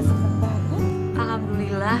teh juga seneng banget.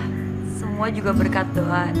 Alhamdulillah, semua juga berkat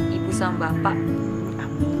doa ibu sama bapak.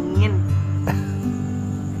 Amin.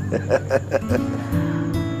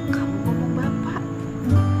 Kamu ngomong bapak,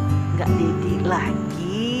 nggak Dedi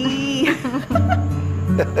lagi.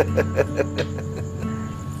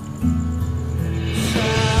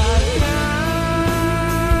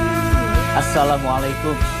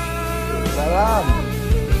 Assalamualaikum. Salam.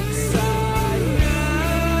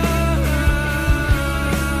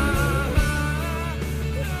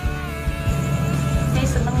 Saya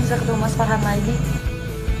seneng bisa ketemu Mas Farhan lagi.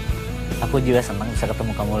 Aku juga senang bisa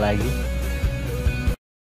ketemu kamu lagi.